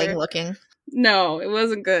appealing looking. No, it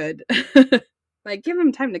wasn't good. Like, give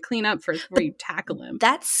him time to clean up first before you tackle him.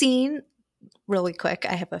 That scene, really quick,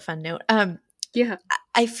 I have a fun note. Yeah.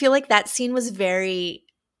 I feel like that scene was very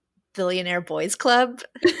Billionaire Boys Club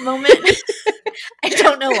moment. I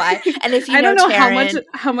don't know why. And if you I don't know Taron,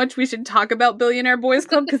 how much we should talk about Billionaire Boys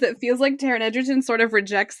Club, because it feels like Taron Egerton sort of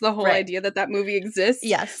rejects the whole idea that movie exists.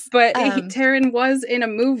 Yes. But Taron was in a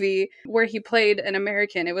movie where he played an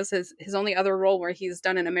American. It was his only other role where he's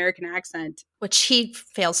done an American accent. Which he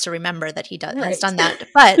fails to remember that he has done that.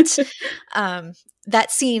 But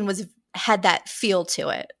that scene had that feel to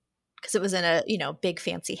it. Because it was in a, big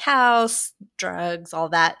fancy house, drugs, all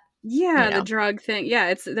that. Yeah, the drug thing.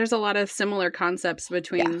 Yeah, there's a lot of similar concepts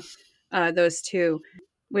between those two,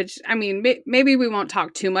 which, I mean, maybe we won't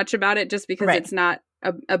talk too much about it just because it's not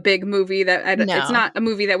a big movie that it's not a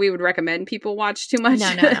movie that we would recommend people watch too much.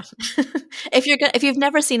 No. If you've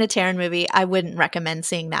never seen a Taron movie, I wouldn't recommend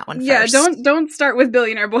seeing that one first. Yeah, don't start with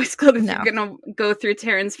Billionaire Boys Club if you're gonna go through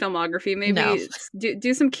Taron's filmography. Maybe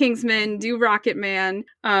do some Kingsman, do Rocket Man,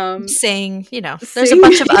 Sing. There's a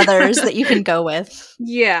bunch of others that you can go with.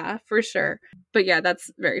 Yeah, for sure. But yeah, that's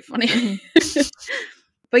very funny.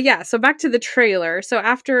 But yeah, so back to the trailer. So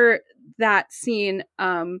after that scene,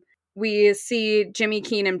 we see Jimmy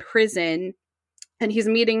Keen in prison, and he's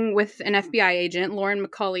meeting with an FBI agent, Lauren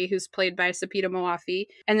McCauley, who's played by Sepideh Moafi.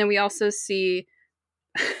 And then we also see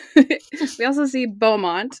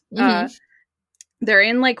Beaumont. They're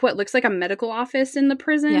in like what looks like a medical office in the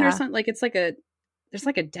prison or something. Like there's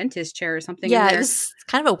like a dentist chair or something. Yeah, it was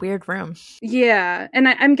kind of a weird room. Yeah, and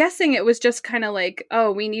I'm guessing it was just kind of like,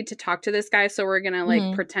 oh, we need to talk to this guy, so we're gonna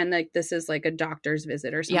like pretend like this is like a doctor's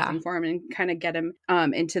visit or something for him, and kind of get him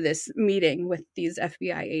into this meeting with these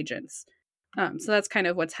FBI agents. So that's kind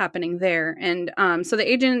of what's happening there, and so the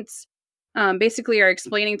agents basically are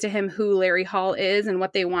explaining to him who Larry Hall is and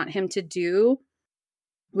what they want him to do,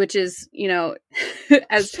 which is,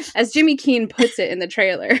 as Jimmy Keen puts it in the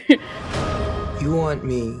trailer. You want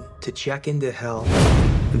me to check into hell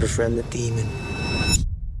and befriend the demon.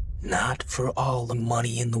 Not for all the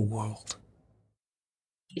money in the world.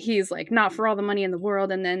 He's like, not for all the money in the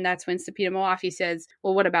world. And then that's when Sepideh Moafi says,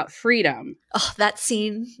 well, what about freedom? Oh, that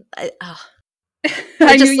scene. I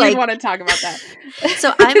knew you'd want to talk about that.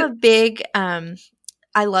 So I'm a big,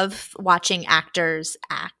 I love watching actors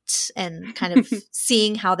act and kind of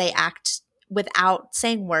seeing how they act without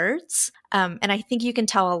saying words. And I think you can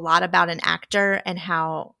tell a lot about an actor and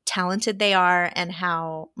how talented they are and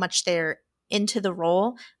how much they're into the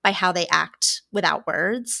role by how they act without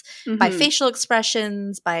words, by facial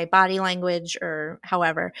expressions, by body language, or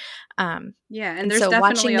however. And there's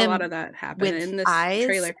definitely a lot of that happening in this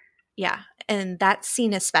trailer. Yeah. And that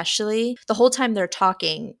scene especially, the whole time they're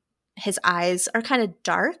talking, his eyes are kind of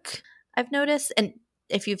dark, I've noticed. And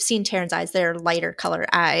if you've seen Taran's eyes, they're lighter color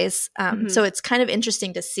eyes. So it's kind of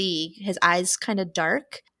interesting to see his eyes kind of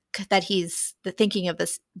dark, that he's thinking of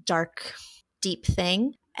this dark, deep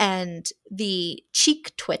thing. And the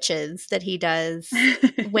cheek twitches that he does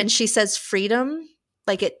when she says freedom,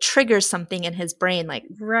 like it triggers something in his brain, like,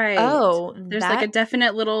 right. Oh, there's like a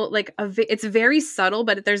definite little, like it's very subtle,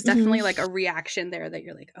 but there's definitely like a reaction there that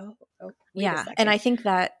you're like, oh yeah. And I think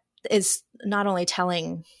that is not only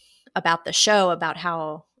telling about the show, about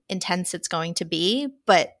how intense it's going to be,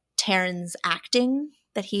 but Taran's acting,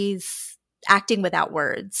 that he's acting without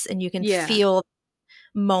words, and you can feel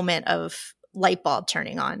moment of light bulb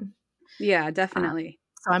turning on. Yeah, definitely.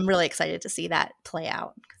 So I'm really excited to see that play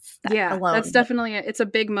out. That's definitely it's a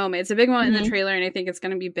big moment. It's a big moment in the trailer, and I think it's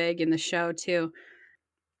going to be big in the show too.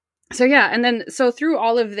 So yeah, and then so through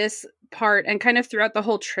all of this part and kind of throughout the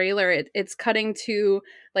whole trailer, it's cutting to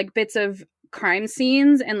like bits of crime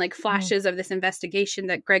scenes and like flashes of this investigation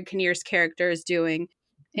that Greg Kinnear's character is doing.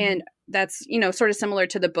 And that's, you know, sort of similar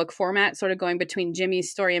to the book format, sort of going between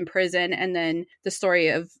Jimmy's story in prison and then the story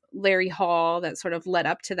of Larry Hall that sort of led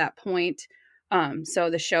up to that point. So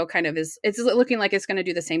the show kind of it's looking like it's going to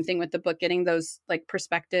do the same thing with the book, getting those like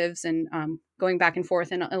perspectives and going back and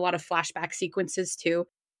forth, and a lot of flashback sequences too.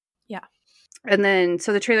 Yeah. And then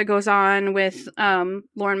so the trailer goes on with Lauren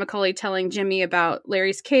McCauley telling Jimmy about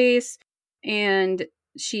Larry's case, and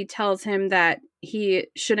she tells him that he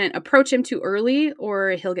shouldn't approach him too early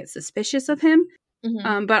or he'll get suspicious of him.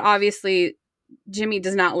 But obviously Jimmy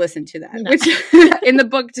does not listen to that, which in the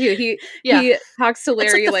book too, he talks to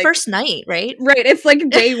Larry it's like the first night, right? Right. It's like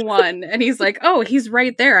day one. And he's like, oh, he's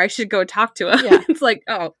right there. I should go talk to him. Yeah. It's like,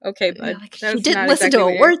 oh, okay, bud. You didn't listen to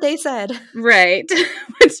a word they said. Right.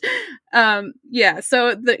 Which,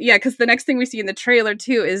 so because the next thing we see in the trailer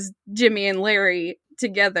too is Jimmy and Larry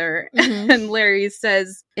together. And Larry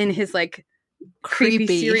says in his like creepy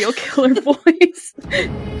serial killer voice,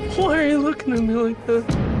 why are you looking at me like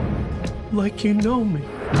that? Like you know me.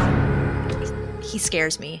 He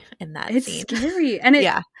scares me in that scene. It's scary. And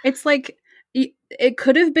it's like, it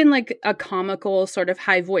could have been like a comical sort of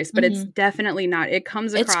high voice, but it's definitely not. It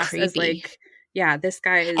comes across as like, this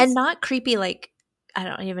guy is. And not creepy like, I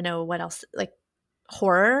don't even know what else, like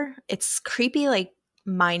horror. It's creepy like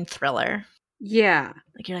mind thriller. Yeah.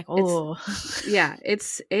 Like you're like, oh.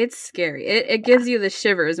 It's scary. It gives you the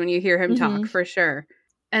shivers when you hear him talk, for sure.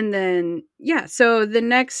 And then, so the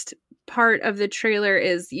next part of the trailer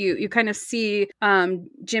is you kind of see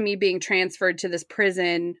Jimmy being transferred to this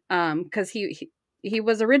prison because he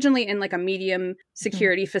was originally in like a medium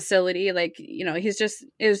security facility, like, you know, it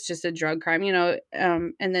was just a drug crime, you know,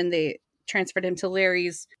 and then they transferred him to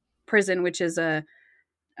Larry's prison, which is a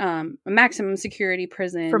maximum security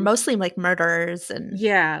prison for mostly like murderers and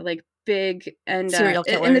like big and serial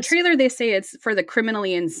killers. In the trailer they say it's for the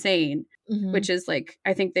criminally insane, which is like,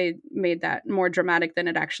 I think they made that more dramatic than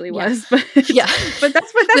it actually was. But but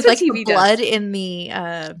that's what with, like TV the blood does. In the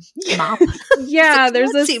mop.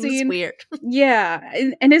 There's a seems scene weird.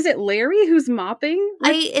 And is it Larry who's mopping?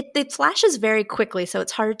 It flashes very quickly, so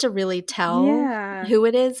it's hard to really tell who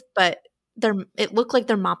it is, but it looked like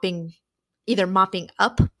they're either mopping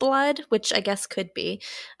up blood, which I guess could be,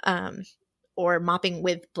 or mopping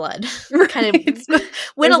with blood. Kind of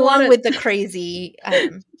went along with the crazy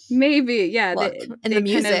maybe look, and the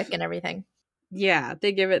music and everything.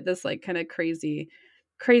 They give it this like kind of crazy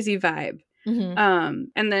vibe.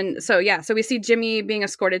 And then so we see Jimmy being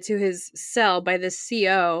escorted to his cell by this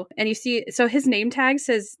CO, and you see, so his name tag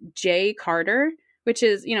says Jay Carter, which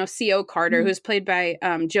is, you know, CO Carter, who's played by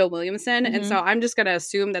Joe Williamson. And so I'm just going to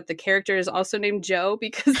assume that the character is also named Joe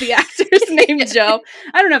because the actor's named Joe.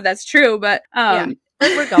 I don't know if that's true, but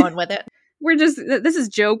we're going with it. This is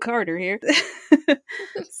Joe Carter here.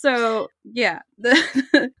 So,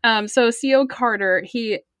 so CO Carter,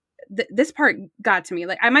 this part got to me.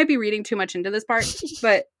 Like, I might be reading too much into this part,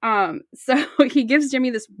 but so he gives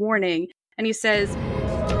Jimmy this warning, and he says,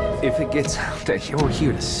 if it gets out that you're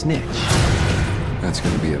here to snitch, that's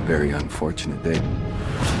going to be a very unfortunate day.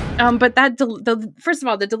 But that first of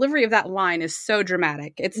all, the delivery of that line is so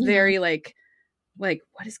dramatic. It's very like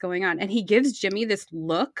what is going on? And he gives Jimmy this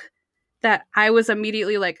look that I was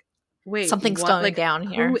immediately like, wait, something's going down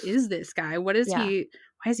here. Who is this guy? What is he?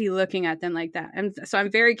 Why is he looking at them like that? And so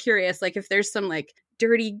I'm very curious, like if there's some like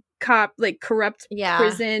dirty cop, like corrupt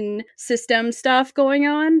prison system stuff going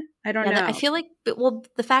on. I don't know. I feel like,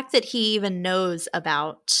 the fact that he even knows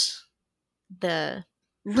about the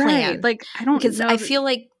plan, like I don't, because I feel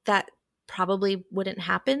like that probably wouldn't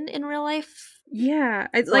happen in real life. Yeah.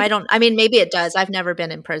 I mean, maybe it does. I've never been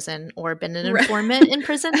in prison or been an informant in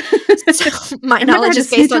prison. So my I've never knowledge had is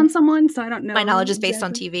to based snitch on someone, so I don't know. my knowledge is based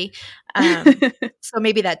on exactly. TV. So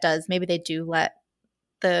maybe that does. Maybe they do let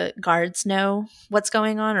the guards know what's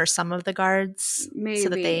going on, or some of the guards, Maybe. so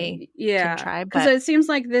that they can try. Because But it seems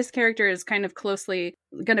like this character is kind of closely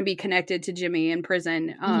going to be connected to Jimmy in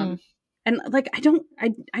prison. And like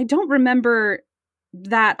I don't remember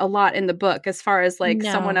that a lot in the book as far as like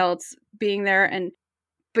someone No. else being there.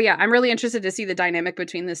 But yeah, I'm really interested to see the dynamic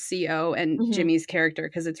between the CO and Jimmy's character,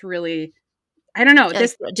 because it's really, I don't know, like,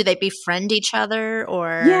 this. do they befriend each other,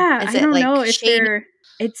 or Yeah, is I it don't like know if shady?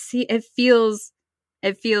 it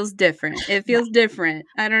feels different. It feels different.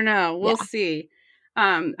 I don't know. We'll Yeah. see.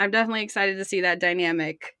 I'm definitely excited to see that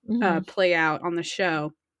dynamic play out on the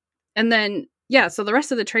show. And then yeah, so the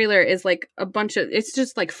rest of the trailer is like a bunch of, it's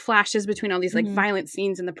just like flashes between all these like violent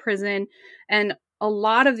scenes in the prison, and a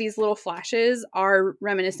lot of these little flashes are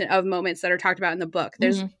reminiscent of moments that are talked about in the book.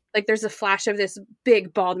 There's a flash of this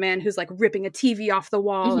big bald man who's like ripping a TV off the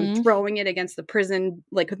wall and throwing it against the prison,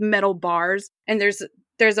 like with metal bars. And there's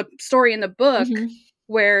a story in the book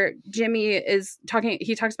where Jimmy is talking,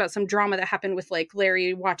 he talks about some drama that happened with like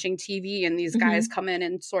Larry watching TV, and these guys come in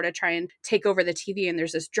and sort of try and take over the TV, and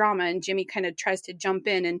there's this drama, and Jimmy kind of tries to jump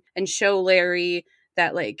in and show Larry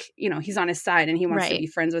that, like, you know, he's on his side and he wants to be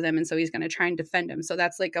friends with him, and so he's going to try and defend him. So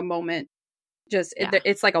that's like a moment, just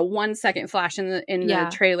it's like a 1 second flash in the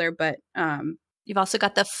trailer, but you've also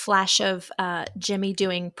got the flash of Jimmy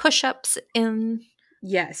doing push-ups in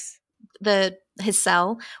his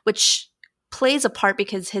cell, which plays a part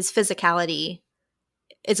because his physicality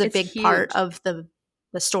is a big huge part of the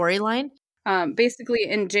storyline. Basically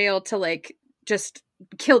in jail to like just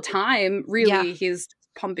kill time, really. He's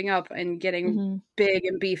pumping up and getting big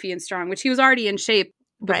and beefy and strong, which he was already in shape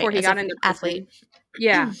before he got into athlete.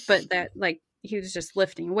 Yeah, but that like he was just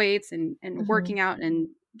lifting weights and working out and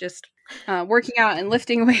just working out and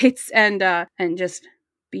lifting weights and just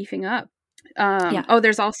beefing up. Oh,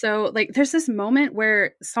 there's also like there's this moment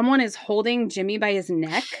where someone is holding Jimmy by his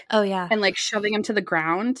neck. Oh yeah. And like shoving him to the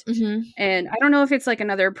ground. And I don't know if it's like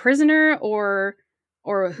another prisoner or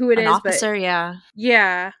who it is, officer, but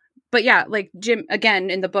yeah. But yeah, like Jim, again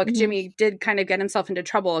in the book, Jimmy did kind of get himself into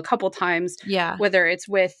trouble a couple times. Yeah. Whether it's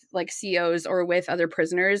with like COs or with other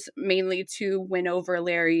prisoners, mainly to win over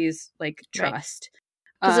Larry's like trust.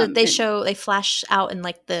 Because they flash out in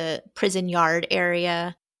like the prison yard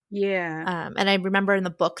area. Yeah. And I remember in the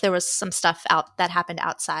book there was some stuff that happened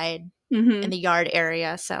outside in the yard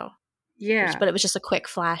area. So yeah, but it was just a quick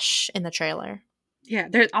flash in the trailer. Yeah,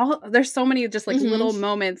 there's so many just like little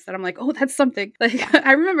moments that I'm like, oh, that's something. Like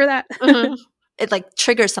I remember that. It like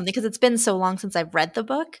triggers something because it's been so long since I've read the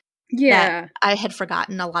book. Yeah, that I had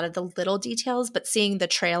forgotten a lot of the little details, but seeing the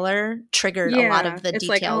trailer triggered a lot of the details. It's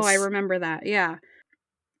like, oh, I remember that. Yeah.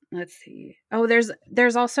 Let's see. Oh,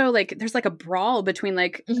 there's also like there's like a brawl between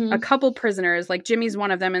like a couple prisoners. Like Jimmy's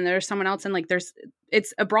one of them, and there's someone else, and like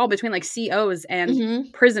it's a brawl between like COs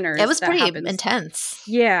and prisoners. It was pretty intense.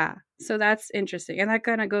 Yeah, so that's interesting, and that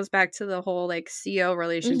kind of goes back to the whole like CO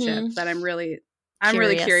relationship that I'm really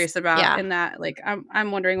curious about. Yeah. In that, like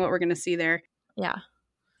I'm wondering what we're gonna see there. Yeah.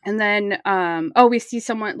 And then we see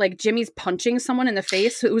someone like Jimmy's punching someone in the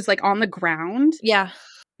face who's like on the ground. Yeah.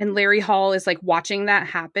 And Larry Hall is like watching that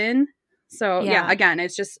happen. So yeah, again,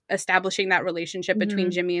 it's just establishing that relationship between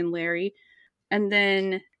Jimmy and Larry. And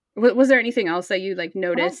then was there anything else that you like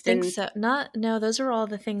noticed? I don't think so. No, those are all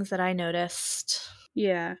the things that I noticed.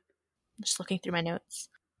 Yeah. Just looking through my notes.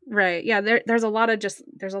 Right. Yeah, there's a lot of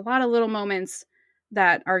little moments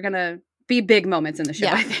that are going to be big moments in the show,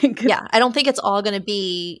 I think. Yeah, I don't think it's all going to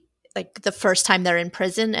be like the first time they're in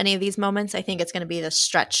prison, any of these moments. I think it's going to be the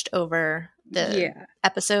stretched over the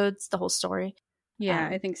episodes, the whole story. Yeah,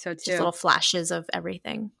 I think so too. Just little flashes of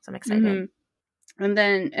everything. So I'm excited.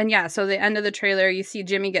 So the end of the trailer, you see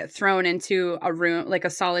Jimmy get thrown into a room, like a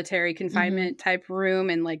solitary confinement type room,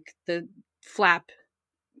 and like the flap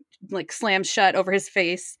like slams shut over his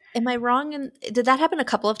face. Am I wrong? And did that happen a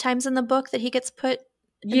couple of times in the book that he gets put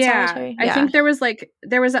in solitary? I think there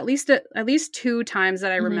was at least 2 times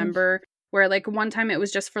that I remember where like one time it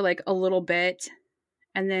was just for like a little bit.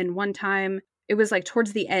 And then one time it was like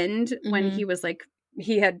towards the end when he was like,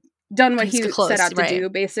 he had done what he set out to do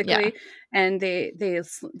basically. And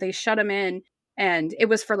they shut him in, and it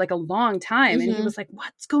was for like a long time. And he was like,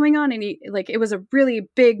 what's going on? And he like, it was a really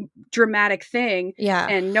big dramatic thing. Yeah.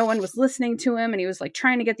 And no one was listening to him. And he was like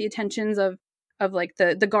trying to get the attentions of of like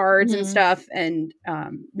the guards and Mhm. stuff, and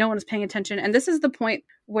no one's paying attention. And this is the point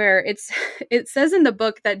where it says in the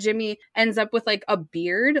book that Jimmy ends up with like a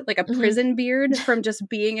beard, like a Mhm. prison beard from just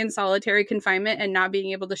being in solitary confinement and not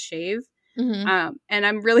being able to shave. Mhm. And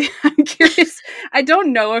I'm curious. I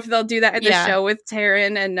don't know if they'll do that in the Yeah. show with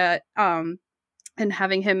Taryn and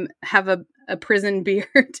having him have a prison beard.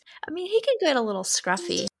 I mean, he can get a little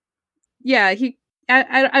scruffy. Yeah,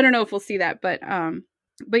 I don't know if we'll see that, but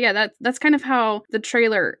yeah, that's kind of how the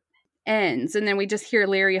trailer ends, and then we just hear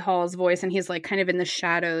Larry Hall's voice, and he's like kind of in the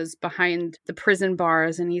shadows behind the prison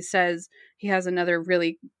bars, and he says he has another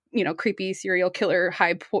really, you know, creepy serial killer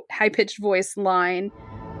high pitched voice line.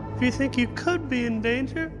 If you think you could be in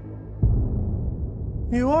danger,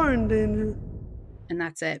 you are in danger. And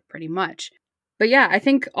that's it, pretty much. But yeah, I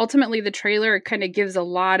think ultimately the trailer kind of gives a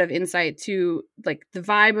lot of insight to like the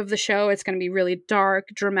vibe of the show. It's going to be really dark,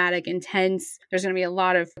 dramatic, intense. There's going to be a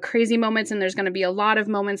lot of crazy moments, and there's going to be a lot of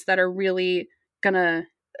moments that are really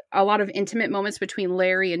a lot of intimate moments between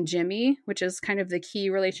Larry and Jimmy, which is kind of the key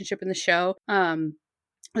relationship in the show.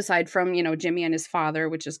 Aside from, you know, Jimmy and his father,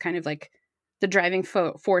 which is kind of like the driving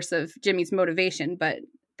force of Jimmy's motivation, but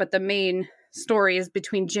the main story is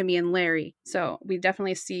between Jimmy and Larry. So we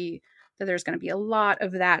definitely see that there's going to be a lot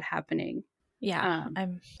of that happening. Yeah,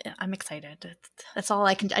 I'm excited. That's all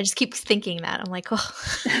I can. I just keep thinking that. I'm like, oh,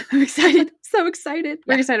 I'm excited, so excited.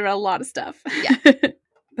 Yeah. We're excited about a lot of stuff. Yeah.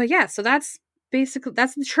 But yeah, so that's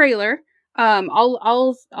the trailer.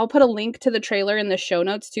 I'll put a link to the trailer in the show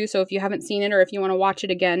notes too. So if you haven't seen it, or if you want to watch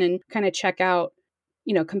it again and kind of check out,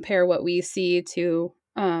 you know, compare what we see to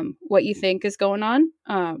what you think is going on,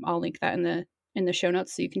 I'll link that in the show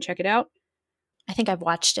notes so you can check it out. I think I've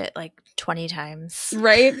watched it like 20 times.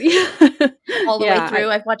 Right? All the way through.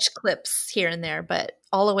 I've watched clips here and there, but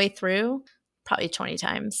all the way through, probably 20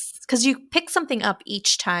 times. Because you pick something up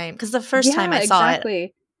each time. Because the first time I saw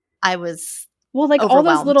it, I was like all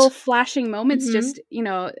those little flashing moments, Mhm. just, you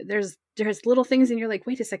know, there's little things and you're like,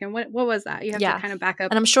 wait a second, what was that? You have to kind of back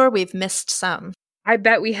up. And I'm sure we've missed some. I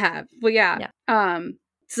bet we have. Well, yeah.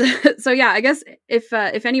 So yeah, I guess if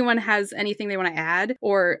anyone has anything they want to add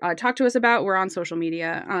or talk to us about, we're on social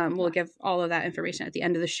media. We'll give all of that information at the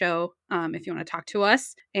end of the show. If you want to talk to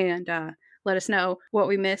us and let us know what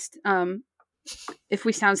we missed. If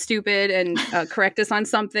we sound stupid and correct us on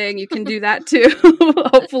something, you can do that too.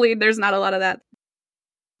 Hopefully there's not a lot of that.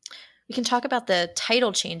 We can talk about the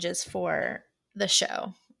title changes for the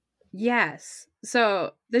show. Yes.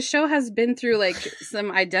 So the show has been through like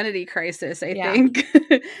some identity crisis, I think.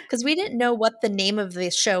 Because we didn't know what the name of the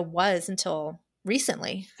show was until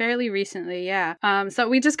recently. Fairly recently, yeah. So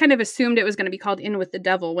we just kind of assumed it was going to be called In with the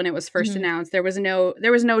Devil when it was first announced. There was no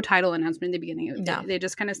title announcement in the beginning. They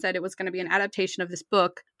just kind of said it was going to be an adaptation of this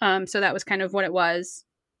book. So that was kind of what it was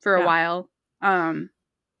for a while. And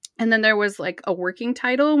then there was like a working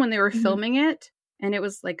title when they were filming it, and it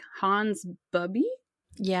was like Hans Bubby.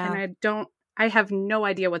 Yeah. And I have no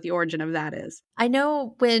idea what the origin of that is. I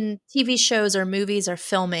know when TV shows or movies are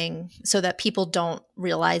filming so that people don't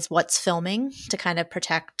realize what's filming to kind of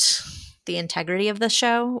protect the integrity of the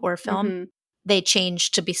show or film, they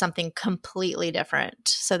change to be something completely different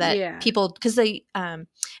so that people, because they, if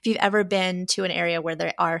you've ever been to an area where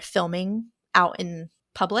they are filming out in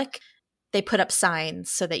public, they put up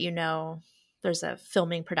signs so that you know there's a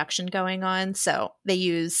filming production going on. So they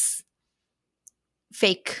use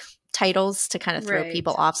fake titles to kind of throw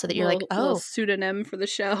people off so that you're like, oh, pseudonym for the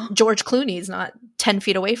show. George Clooney's not 10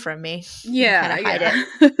 feet away from me. Yeah. Hide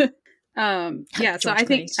it. So I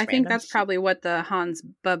think that's probably what the Hans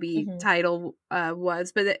Bubby title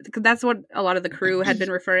was, but that's what a lot of the crew had been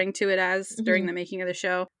referring to it as during the making of the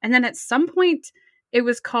show. And then at some point it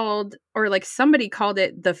was called, or like somebody called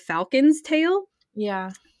it, The Falcon's Tale.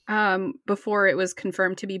 Yeah. Before it was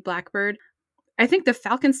confirmed to be Blackbird. I think the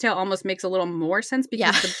Falcon's Tail almost makes a little more sense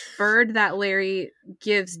because the bird that Larry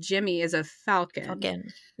gives Jimmy is a falcon.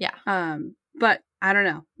 Yeah. But I don't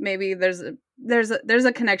know. Maybe there's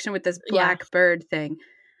a connection with this Blackbird thing.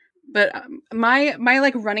 But my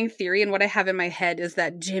like running theory and what I have in my head is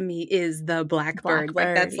that Jimmy is the Blackbird.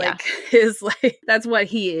 Like that's like his that's what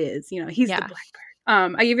he is. You know, he's the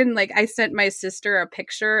Blackbird. I even I sent my sister a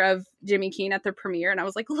picture of Jimmy Keene at the premiere, and I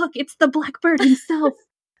was like, "Look, it's the Blackbird himself."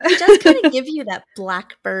 He does kind of give you that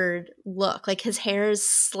Blackbird look. Like his hair is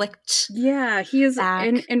slicked. Yeah, he is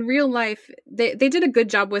in real life. They did a good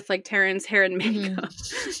job with like Taryn's hair and makeup,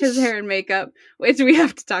 his hair and makeup, which we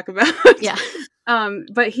have to talk about. Yeah.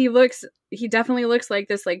 But he definitely looks like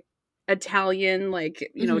this like Italian, like,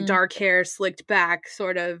 you know, dark hair, slicked back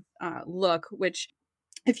sort of look, which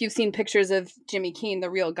if you've seen pictures of Jimmy Keene, the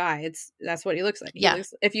real guy, that's what he looks like. Yeah.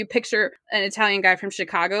 If you picture an Italian guy from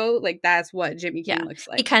Chicago, like that's what Jimmy Keene looks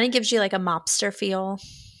like. He kind of gives you like a mobster feel.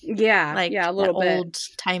 Yeah, Like a little bit. Old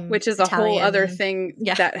time, which is Italian. A whole other thing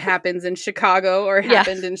that happens in Chicago or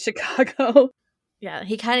happened in Chicago. Yeah,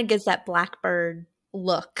 he kind of gives that Blackbird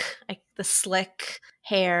look, like the slick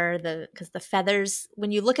hair, because the feathers.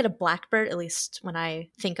 When you look at a blackbird, at least when I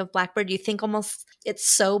think of blackbird, you think almost it's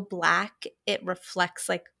so black it reflects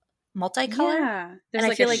like multicolor. Yeah, and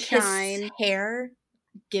I feel like shine. His hair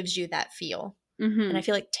gives you that feel, and I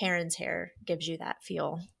feel like Taran's hair gives you that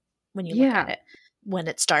feel when you look at it when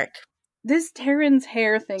it's dark. This Taran's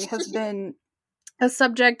hair thing has been a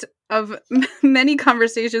subject of many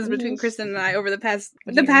conversations between Kristen and I over the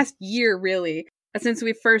past year, really, since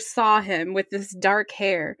we first saw him with this dark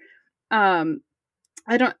hair. I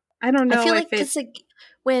don't know. I feel like because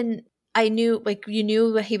when I knew, like, you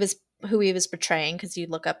knew who he was portraying, because you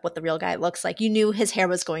look up what the real guy looks like. You knew his hair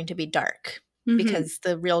was going to be dark because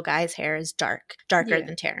the real guy's hair is darker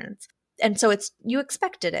than Taran's, and so you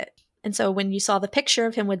expected it. And so when you saw the picture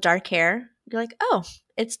of him with dark hair, you're like, oh,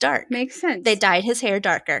 it's dark. Makes sense. They dyed his hair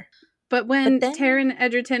darker. But when Taron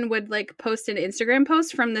Egerton would like post an Instagram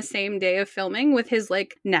post from the same day of filming with his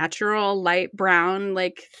like natural light brown,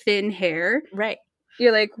 like thin hair. Right.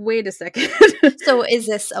 You're like, wait a second. So is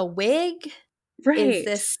this a wig? Right. Is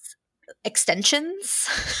this extensions?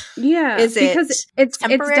 Yeah. Is because it's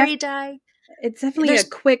temporary dye? It's definitely a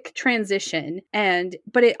quick transition,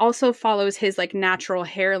 but it also follows his like natural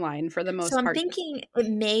hairline for the most part. So I'm thinking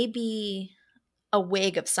it may be a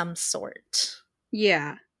wig of some sort.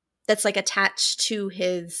 Yeah. That's like attached to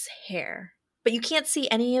his hair. But you can't see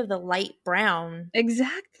any of the light brown.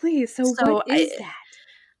 Exactly. So what is that?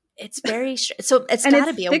 It's very so it's got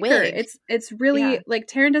to be a wig. It's really like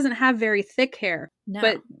Taran doesn't have very thick hair. No.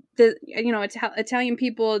 But Italian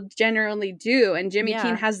people generally do, and Jimmy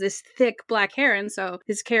Keene has this thick black hair, and so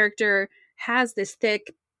his character has this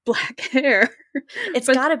thick black hair. It's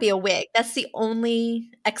got to be a wig. That's the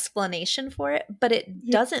only explanation for it, but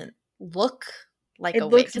it doesn't look like a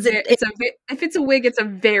wig. If it's a wig, it's a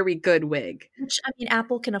very good wig. Which, I mean,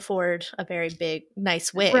 Apple can afford a very big,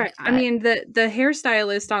 nice wig. Right. I mean, the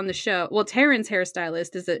hairstylist on the show, well, Taran's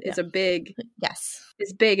hairstylist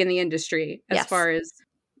is big in the industry as far as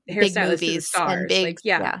hairstylists to the stars. And big,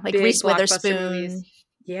 like Reese Witherspoon,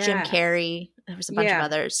 Jim Carrey. There was a bunch of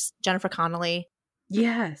others. Jennifer Connelly.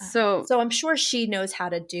 Yeah. So I'm sure she knows how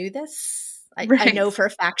to do this. I know for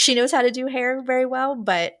a fact she knows how to do hair very well,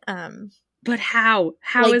 but how?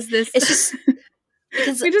 How is this? It's just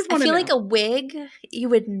because I feel like a wig, you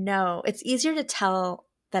would know. It's easier to tell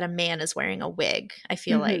that a man is wearing a wig, I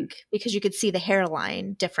feel like, because you could see the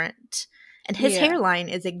hairline different. And his hairline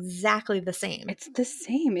is exactly the same. It's the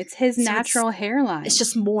same. It's his natural hairline. It's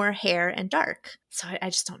just more hair and dark. So I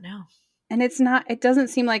just don't know. And it doesn't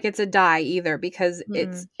seem like it's a dye either, because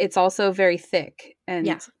it's also very thick.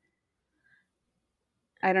 And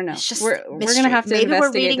I don't know. We're going to have to investigate this further. Maybe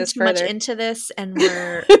we're reading too much into this, and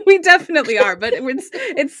we're we definitely are, but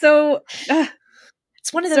it's so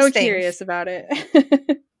it's one of those so things. Curious about it.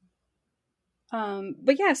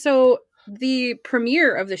 But yeah, so the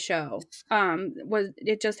premiere of the show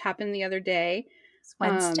it just happened the other day. It's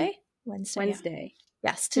Wednesday. Wednesday.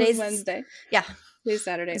 Yes, today's Wednesday. Yeah, today's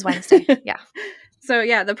Saturday. It's Wednesday. Yeah. So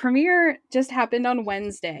yeah, the premiere just happened on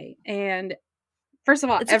Wednesday, and first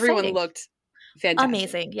of all, everyone looked fantastic.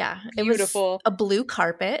 Amazing. Yeah. Beautiful. It was a blue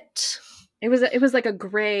carpet. It was like a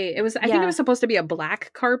gray. I think it was supposed to be a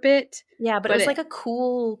black carpet. Yeah, but it was like a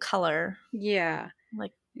cool color. Yeah.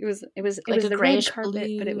 Like it was like the red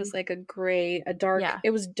carpet, but it was like a gray, a dark. Yeah.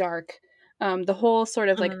 It was dark. The whole sort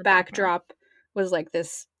of like backdrop was like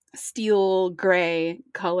this steel gray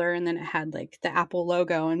color, and then it had like the Apple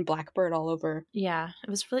logo and Blackbird all over. Yeah. It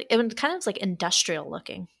was kind of like industrial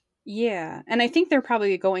looking. Yeah, and I think they're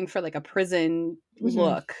probably going for like a prison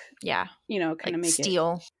look. Yeah, kind of make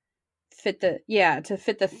steel fit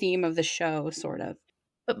the theme of the show, sort of.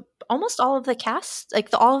 But almost all of the cast,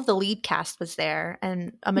 all of the lead cast was there,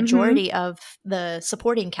 and a majority of the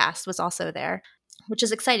supporting cast was also there, which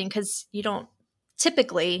is exciting because you don't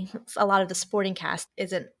typically, a lot of the supporting cast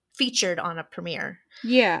isn't featured on a premiere.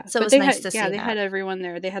 Yeah, so it was nice to see. Yeah, they had everyone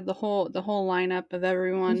there. They had the whole lineup of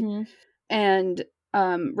everyone, and.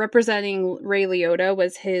 Representing Ray Liotta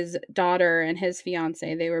was his daughter and his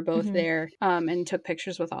fiance. They were both there and took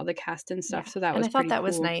pictures with all the cast and stuff. So that was pretty cool. I thought that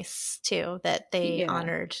was nice too, that they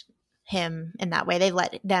honored him in that way. They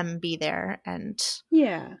let them be there, and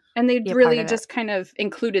they really just kind of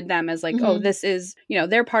included them as like, oh, this is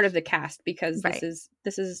they're part of the cast because this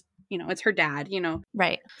is it's her dad,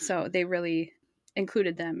 right. So they really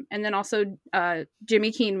included them. And then also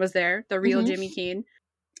Jimmy Keene was there, the real Mhm. Jimmy Keene.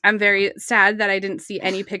 I'm very sad that I didn't see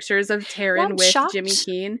any pictures of Taryn I'm with shocked. Jimmy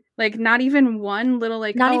Keene. Like, not even one little,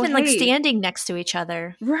 like, Not oh, even like hey. standing next to each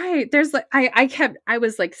other. Right. There's like, I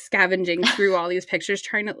was like scavenging through all these pictures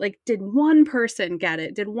trying to, like, did one person get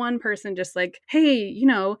it? Did one person just like, hey, you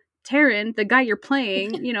know, Taryn, the guy you're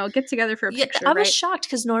playing, you know, get together for a Yeah, picture, I was right? shocked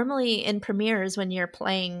because normally in premieres, when you're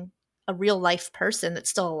playing a real life person that's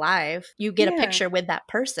still alive, you get a Yeah. picture with that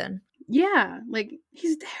person. Yeah. Like,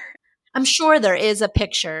 he's there. I'm sure there is a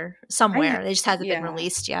picture somewhere. I- It just hasn't been yeah.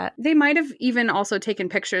 released yet. They might have even also taken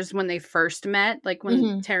pictures when they first met, like when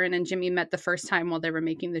Mhm. Taryn and Jimmy met the first time while they were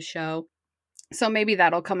making the show. So maybe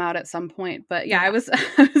that'll come out at some point. But yeah, Yeah. I was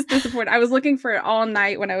disappointed. I was looking for it all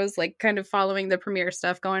night when I was like kind of following the premiere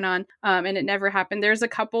stuff going on. And it never happened. There's a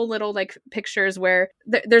couple little like pictures where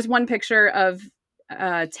there's one picture of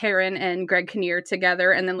Taryn and Greg Kinnear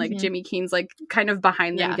together, and then like Mhm. Jimmy Keene's like kind of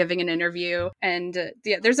behind them Yeah. giving an interview. And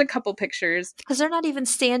yeah, there's a couple pictures. Because they're not even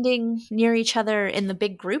standing near each other in the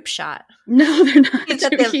big group shot. No, they're not. He's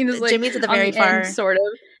at Jimmy the- Keen is, like, Jimmy's at the on very the end, far- sort of.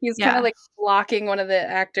 He's kind Yeah. of like blocking one of the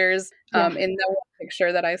actors Yeah. in the one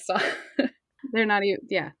picture that I saw. They're not even.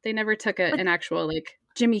 Yeah, they never took an actual like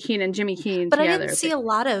Jimmy Keene and Jimmy Keene But together. I didn't see Like, a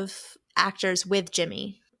lot of actors with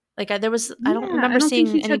Jimmy. Like I don't yeah, remember think seeing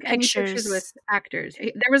he any took pictures. with actors.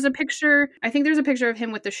 There was a picture. I think there's a picture of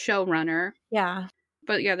him with the showrunner. Yeah.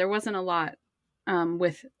 But yeah, there wasn't a lot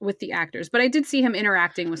with the actors. But I did see him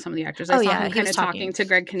interacting with some of the actors. I Oh, saw yeah, him he kind was of talking to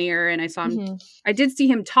Greg Kinnear, and I saw him. Mhm. I did see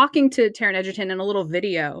him talking to Taron Egerton in a little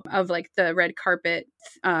video of like the red carpet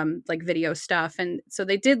like video stuff, and so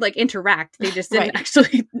they did like interact. They just didn't Right.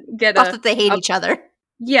 actually get Not that they hate each other.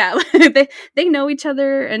 Yeah, they know each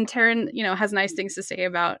other, and Taryn, you know, has nice things to say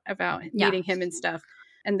about Yeah. meeting him and stuff.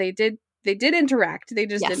 And they did interact. They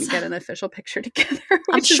just Yes. didn't get an official picture together. I'm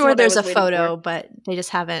which is sure what I there's a was waiting photo, for. but they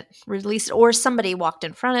just haven't released it. Or somebody walked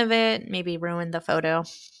in front of it, maybe ruined the photo.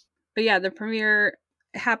 But yeah, the premiere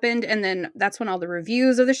happened, and then that's when all the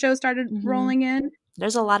reviews of the show started Mhm. rolling in.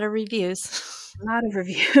 There's a lot of reviews. A lot of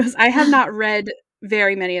reviews. I have not read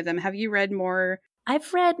very many of them. Have you read more?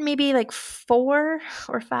 I've read maybe like 4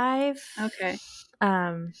 or 5. Okay.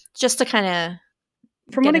 Just to kind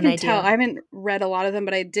of From what I get an can tell, idea. I haven't read a lot of them,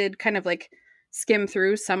 but I did kind of like skim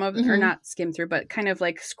through some of, or Mhm. not skim through, but kind of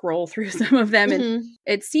like scroll through some of them. And Mhm.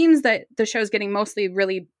 it seems that the show's getting mostly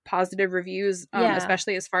really positive reviews, Yeah.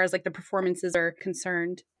 especially as far as like the performances are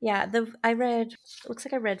concerned. Yeah, it looks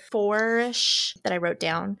like I read 4-ish that I wrote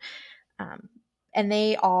down. And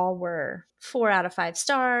they all were 4 out of 5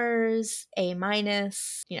 stars, A-,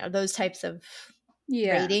 those types of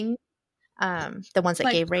Yeah. rating. The ones that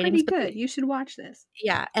Like, gave ratings. pretty but good. You should watch this.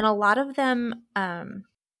 Yeah, and a lot of them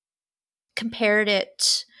compared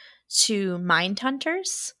it to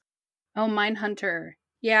Mindhunters. Oh, Mindhunter.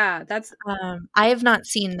 Yeah, that's I have not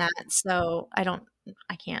seen that, so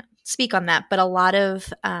I can't speak on that. But a lot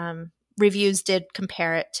of reviews did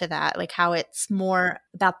compare it to that, like how it's more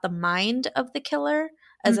about the mind of the killer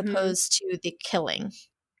as Mhm. opposed to the killing.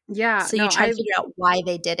 yeah. So you try to figure out why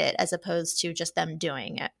they did it as opposed to just them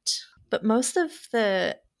doing it. But most of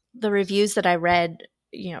the reviews that I read,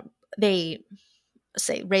 they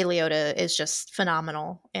say Ray Liotta is just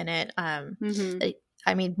phenomenal in it. Mhm.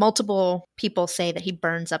 I mean, multiple people say that he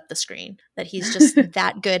burns up the screen, that he's just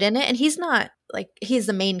that good in it. And he's not like, he's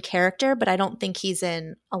the main character, but I don't think he's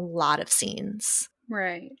in a lot of scenes.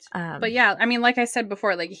 Right. Um, But yeah, I mean, like I said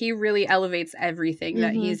before, like he really elevates everything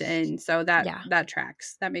that Mhm. he's in. So that Yeah. that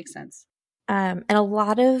tracks. That makes sense. and a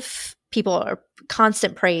lot of people are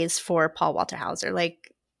constant praise for Paul Walter Hauser,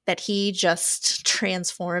 like that he just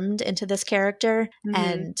transformed into this character Mhm.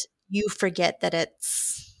 and you forget that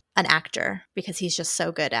it's an actor because he's just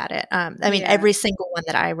so good at it. I mean, Yeah. every single one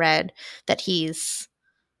that I read that he's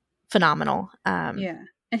phenomenal. Yeah.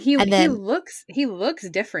 And he then- he looks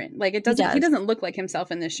different. Like he does. doesn't look like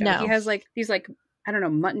himself in this show. No. He has like these like, I don't know,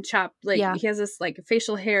 mutton chop, like Yeah. he has this like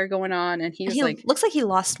facial hair going on, and he's he like, looks like he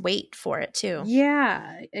lost weight for it too.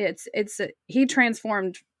 yeah, he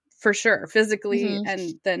transformed for sure, physically, Mhm.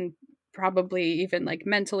 and then probably even like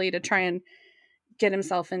mentally to try and get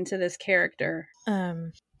himself into this character.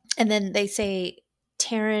 And then they say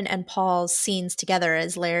Taryn and Paul's scenes together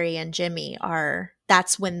as Larry and Jimmy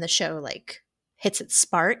that's when the show like hits its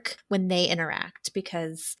spark, when they interact,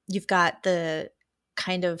 because you've got the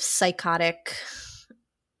kind of psychotic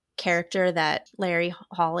character that Larry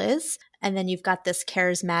Hall is, and then you've got this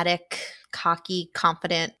charismatic, cocky,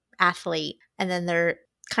 confident athlete, and then they're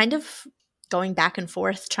kind of going back and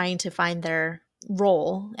forth trying to find their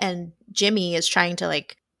role, and Jimmy is trying to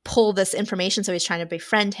like pull this information. So he's trying to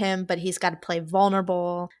befriend him, but he's got to play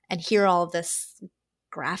vulnerable and hear all of this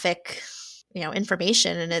graphic,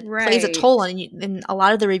 information, and it plays a toll on you. And a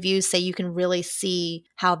lot of the reviews say you can really see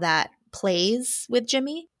how that plays with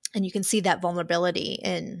Jimmy, and you can see that vulnerability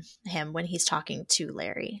in him when he's talking to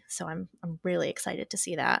Larry. So I'm really excited to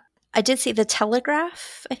see that. I did see the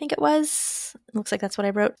Telegraph, I think it was. It looks like that's what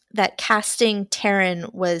I wrote. That casting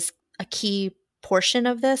Taryn was a key portion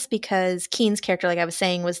of this, because Keen's character, like I was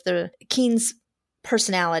saying, Keen's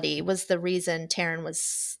personality was the reason Taryn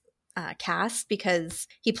was cast, because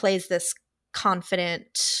he plays this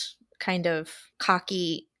confident, kind of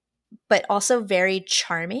cocky, but also very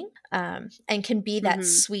charming, and can be that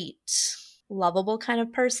sweet, lovable kind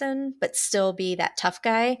of person, but still be that tough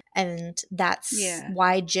guy. And that's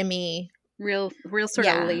why Jimmy, real sort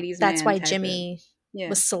of ladies man. That's why Jimmy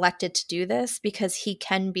was selected to do this, because he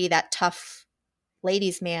can be that tough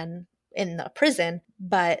ladies man in the prison,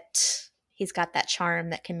 but he's got that charm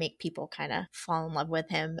that can make people kind of fall in love with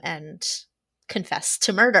him and confess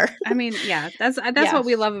to murder. I mean, that's what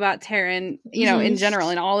we love about Taryn, in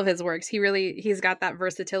general, in all of his works. He's got that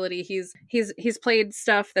versatility. He's played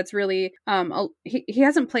stuff that's really he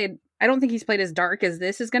hasn't played, I don't think he's played as dark as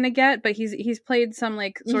this is going to get, but he's played some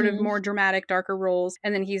like sort of more dramatic, darker roles,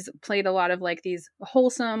 and then he's played a lot of like these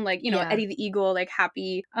wholesome, like Eddie the Eagle, like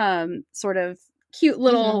happy sort of cute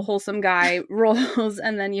little wholesome guy roles,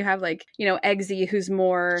 and then you have like Eggsy, who's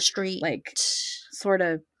more street, like sort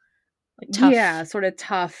of tough. Sort of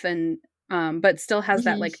tough, and but still has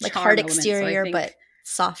that like hard exterior, but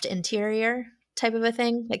soft interior type of a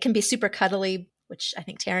thing. It can be super cuddly, which I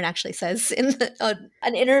think Taryn actually says in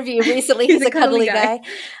an interview recently. He's a cuddly guy.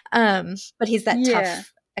 But he's that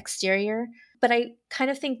tough exterior. But I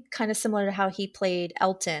kind of think kind of similar to how he played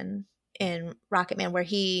Elton in Rocketman, where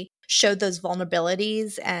he showed those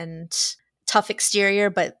vulnerabilities and tough exterior,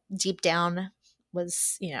 but deep down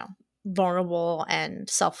was, vulnerable and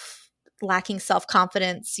lacking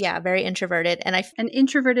self-confidence. Yeah, very introverted. And an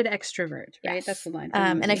introverted extrovert, right? Yes. That's the line.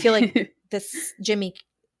 And I feel like this Jimmy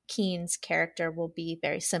Keen's character will be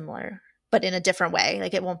very similar, but in a different way.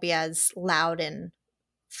 Like it won't be as loud and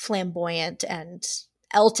flamboyant and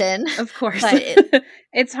Elton. Of course. But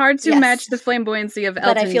it's hard to match the flamboyancy of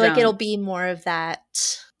Elton But I feel John. like it'll be more of that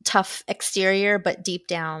tough exterior, but deep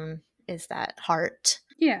down is that heart.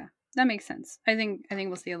 Yeah, that makes sense. I think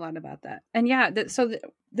we'll see a lot about that. And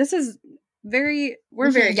this is we're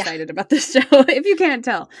very excited about this show, if you can't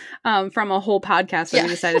tell, from a whole podcast that we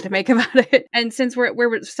decided to make about it. And since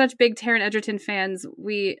we're such big Taron Egerton fans,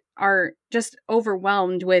 we are just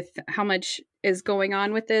overwhelmed with how much is going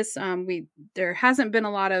on with this. There hasn't been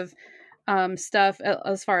a lot of stuff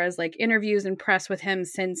as far as like interviews and press with him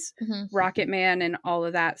since Rocketman and all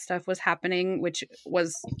of that stuff was happening, which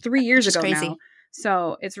was 3 years ago now.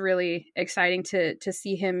 So it's really exciting to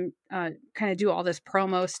see him kind of do all this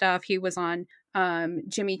promo stuff. He was on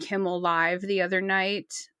Jimmy Kimmel Live the other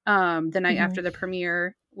night, the night after the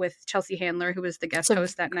premiere, with Chelsea Handler, who was the guest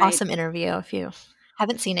host that night. Awesome interview if you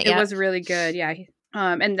haven't seen it yet. It was really good, yeah.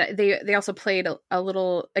 And they also played a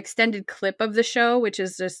little extended clip of the show, which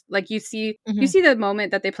is just like you see the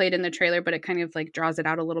moment that they played in the trailer, but it kind of like draws it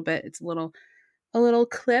out a little bit. It's a little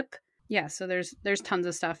clip. Yeah, so there's tons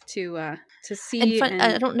of stuff to see. And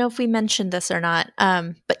I don't know if we mentioned this or not,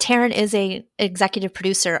 but Taron is a executive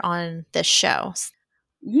producer on this show.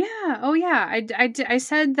 Yeah. Oh, yeah. I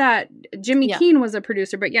said that Jimmy Keen was a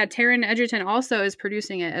producer, but yeah, Taron Egerton also is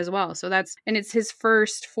producing it as well. So it's his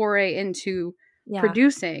first foray into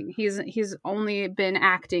producing. He's only been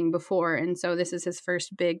acting before, and so this is his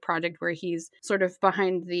first big project where he's sort of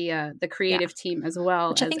behind the creative team as well,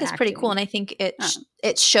 which I think is pretty cool. And I think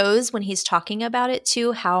it shows when he's talking about it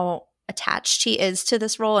too, how attached he is to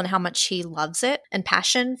this role and how much he loves it and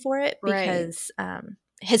passion for it, because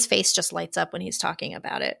his face just lights up when he's talking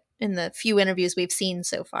about it in the few interviews we've seen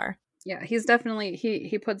so far. Yeah, he's definitely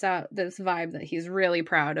he puts out this vibe that he's really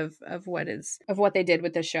proud of what they did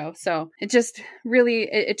with this show. So it just really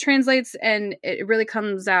it translates, and it really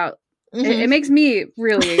comes out. It makes me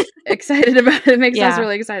really excited about it. It makes us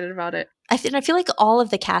really excited about it. I feel like all of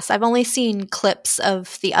the cast, I've only seen clips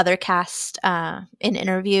of the other cast in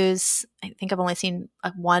interviews. I think I've only seen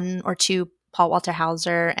one or two Paul Walter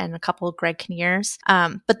Hauser and a couple of Greg Kinnears.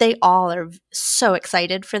 But they all are so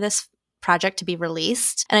excited for this project to be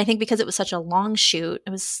released. And I think because it was such a long shoot,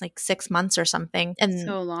 it was like 6 months or something. And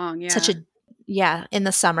so long, in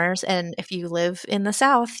the summers. And if you live in the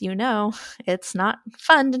South, it's not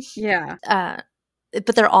fun. Yeah.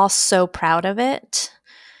 But they're all so proud of it.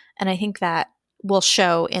 And I think that will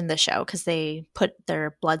show in the show because they put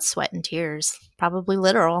their blood, sweat, and tears, probably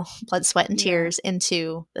literal blood, sweat, and tears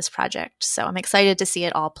into this project. So I'm excited to see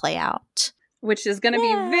it all play out. Which is going to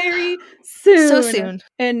be very soon. So soon.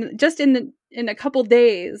 And just in a couple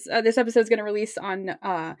days, this episode is going to release on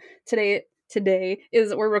Today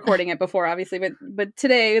is, we're recording it before, obviously, but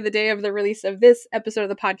today, the day of the release of this episode of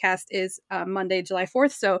the podcast, is Monday, July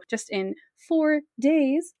 4th. So just in 4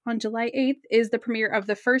 days, on July 8th, is the premiere of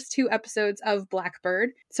the first 2 episodes of Blackbird.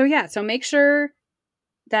 So yeah, so make sure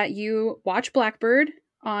that you watch Blackbird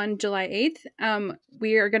on July 8th.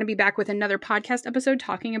 We are going to be back with another podcast episode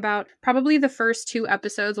talking about probably the first 2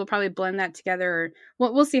 episodes. We'll probably blend that together.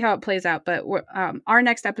 We'll see how it plays out. But our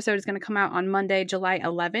next episode is going to come out on Monday, July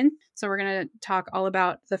 11th. So we're going to talk all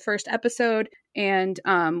about the first episode. And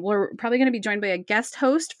we're probably going to be joined by a guest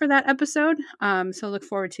host for that episode. So look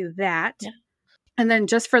forward to that. Yeah. And then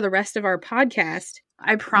just for the rest of our podcast,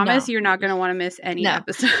 I promise you're not going to want to miss any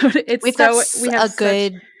episode. We have a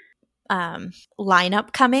good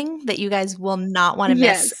lineup coming that you guys will not want to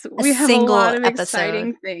miss. We have single a lot of episode.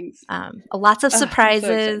 Exciting things. Lots of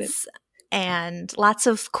surprises and lots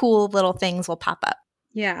of cool little things will pop up.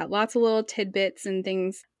 Yeah, lots of little tidbits and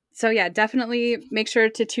things. So yeah, definitely make sure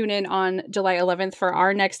to tune in on July 11th for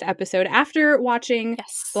our next episode after watching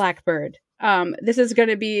Blackbird. This is going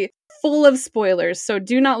to be full of spoilers, so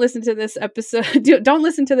do not listen to this episode. Don't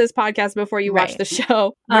listen to this podcast before you watch the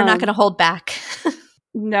show. We're not going to hold back.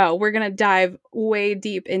 No, we're going to dive way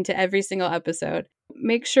deep into every single episode.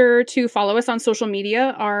 Make sure to follow us on social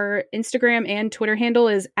media. Our Instagram and Twitter handle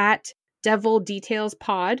is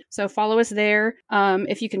 @DevilDetailsPod. So follow us there.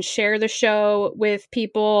 If you can share the show with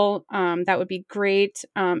people, that would be great.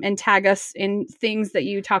 And tag us in things that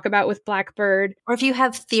you talk about with Blackbird. Or if you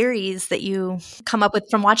have theories that you come up with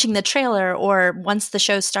from watching the trailer, or once the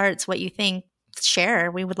show starts, what you think,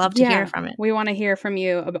 share. We would love to hear from it. We want to hear from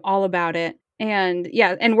you all about it. And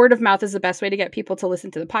and word of mouth is the best way to get people to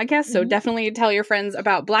listen to the podcast. So definitely tell your friends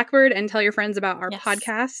about Blackbird and tell your friends about our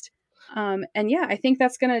podcast. And I think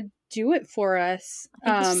that's going to do it for us.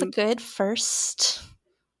 I think this is a good first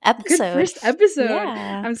episode.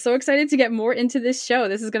 Yeah. I'm so excited to get more into this show.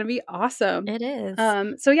 This is going to be awesome. It is.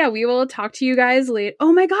 So we will talk to you guys later.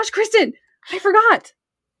 Oh my gosh, Kristen, I forgot.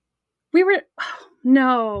 We were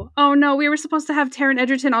we were supposed to have Taron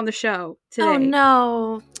Egerton on the show today. Oh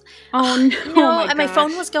no. My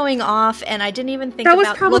phone was going off and I didn't even think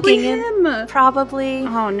about looking him. Probably.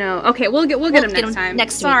 Oh no. Okay, we'll get him next time.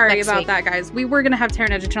 Sorry about that, guys. We were gonna have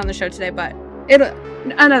Taron Egerton on the show today, but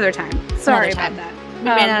another time. Sorry about that. We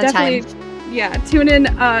ran out of time. Yeah, tune in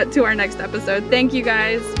to our next episode. Thank you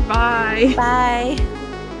guys. Bye. Bye.